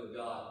that good of a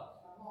God.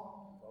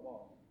 Come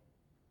on.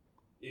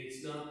 It's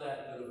It's not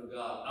that good of a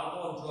God.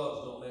 Alcohol and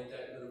drugs don't make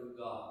that good of a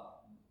God.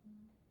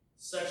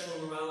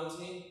 Sexual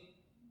immorality,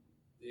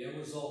 the end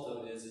result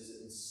of it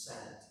is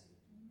insanity.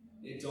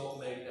 It don't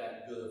make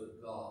that good of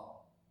a God.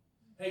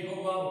 Hey,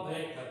 go rob a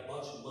bank, have a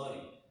bunch of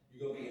money.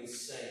 You're going to be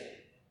insane.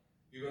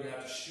 You're going to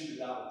have to shoot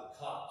it out with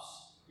the cops.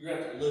 You're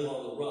going to have to live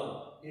on the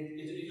run.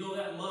 You know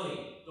that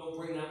money don't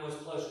bring that much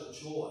pleasure and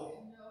joy.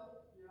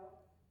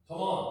 Come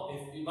on.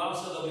 If the Bible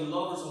said there'll be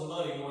lovers of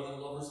money more than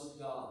lovers of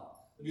God.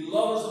 There'll be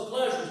lovers of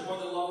pleasures more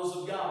than lovers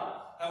of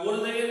God. And what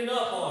do they end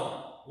up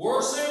on?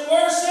 Worse and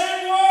worse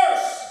and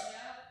worse.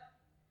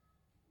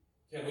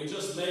 Can we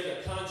just make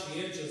a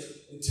conscientious,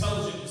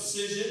 intelligent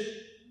decision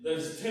that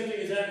as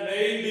tempting as that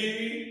may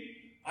be,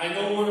 I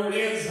know where it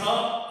ends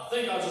up. I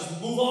think I'll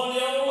just move on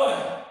the other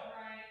way.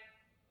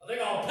 I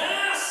think I'll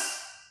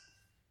pass.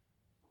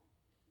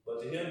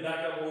 But to him,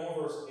 back up one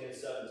more verse again,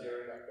 7,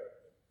 Terry.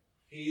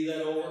 He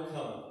that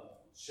overcometh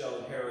shall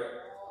inherit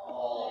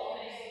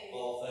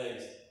all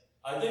things.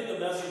 I think the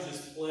message is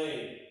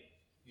plain.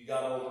 You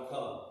got to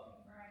overcome.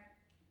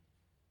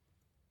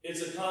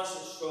 It's a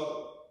constant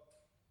struggle.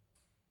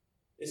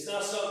 It's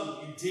not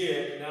something you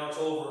did and now it's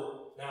over.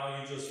 Now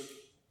you just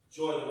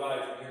enjoy the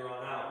ride from here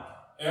on out.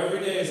 Every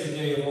day is a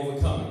day of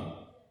overcoming.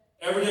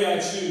 Every day I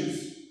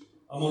choose,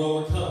 I'm going to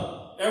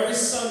overcome. Every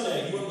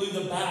Sunday, you wouldn't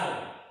believe the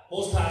battle.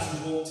 Most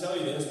pastors won't tell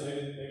you this.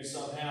 Maybe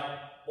some have.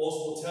 Most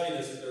will tell you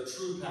this if they're a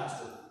true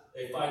pastor.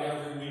 They fight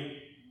every week.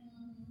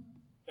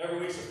 Every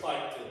week's a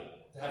fight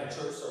to have a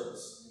church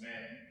service. Amen.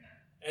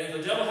 And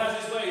if the devil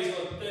has his way, he's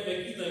going to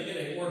make you think it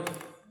ain't worth it.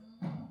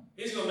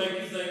 He's going to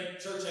make you think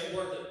church ain't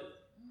worth it.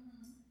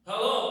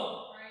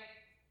 Hello?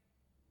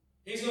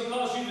 He's going to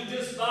cause you to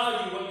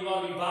disvalue what you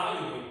ought to be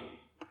valuing.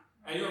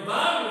 And you're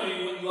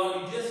valuing what you ought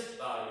to be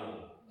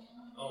disvaluing.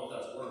 I don't know if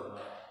that's a word or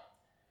not.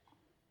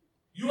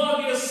 You ought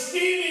to be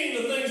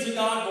esteeming the things of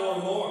God more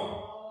and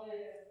more.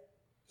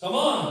 Come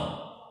on.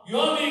 You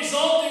ought to be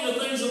exalting the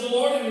things of the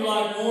Lord in your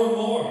life more and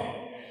more.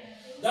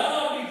 That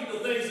ought to be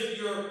the things that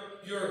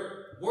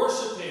you're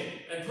worshiping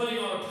and putting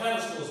on a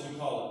pedestal, as we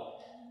call it.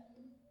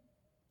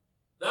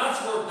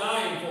 That's worth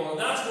dying for.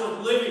 That's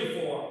worth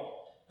living for.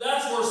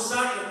 That's worth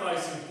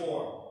sacrificing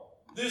for.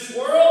 This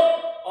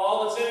world,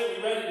 all that's in it,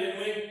 we read it, didn't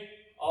we?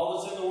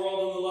 All that's in the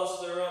world and the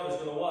lust thereof is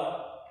going to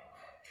what?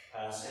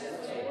 Pass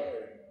away.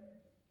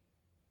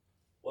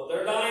 What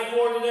they're dying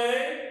for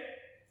today,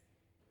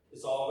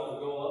 it's all going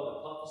to go up in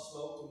a puff of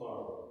smoke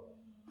tomorrow.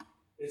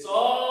 It's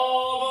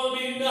all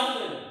going to be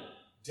nothing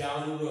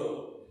down the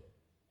road.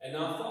 And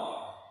not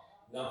far.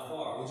 Not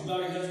far. Would you bow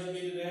your heads with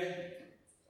me today?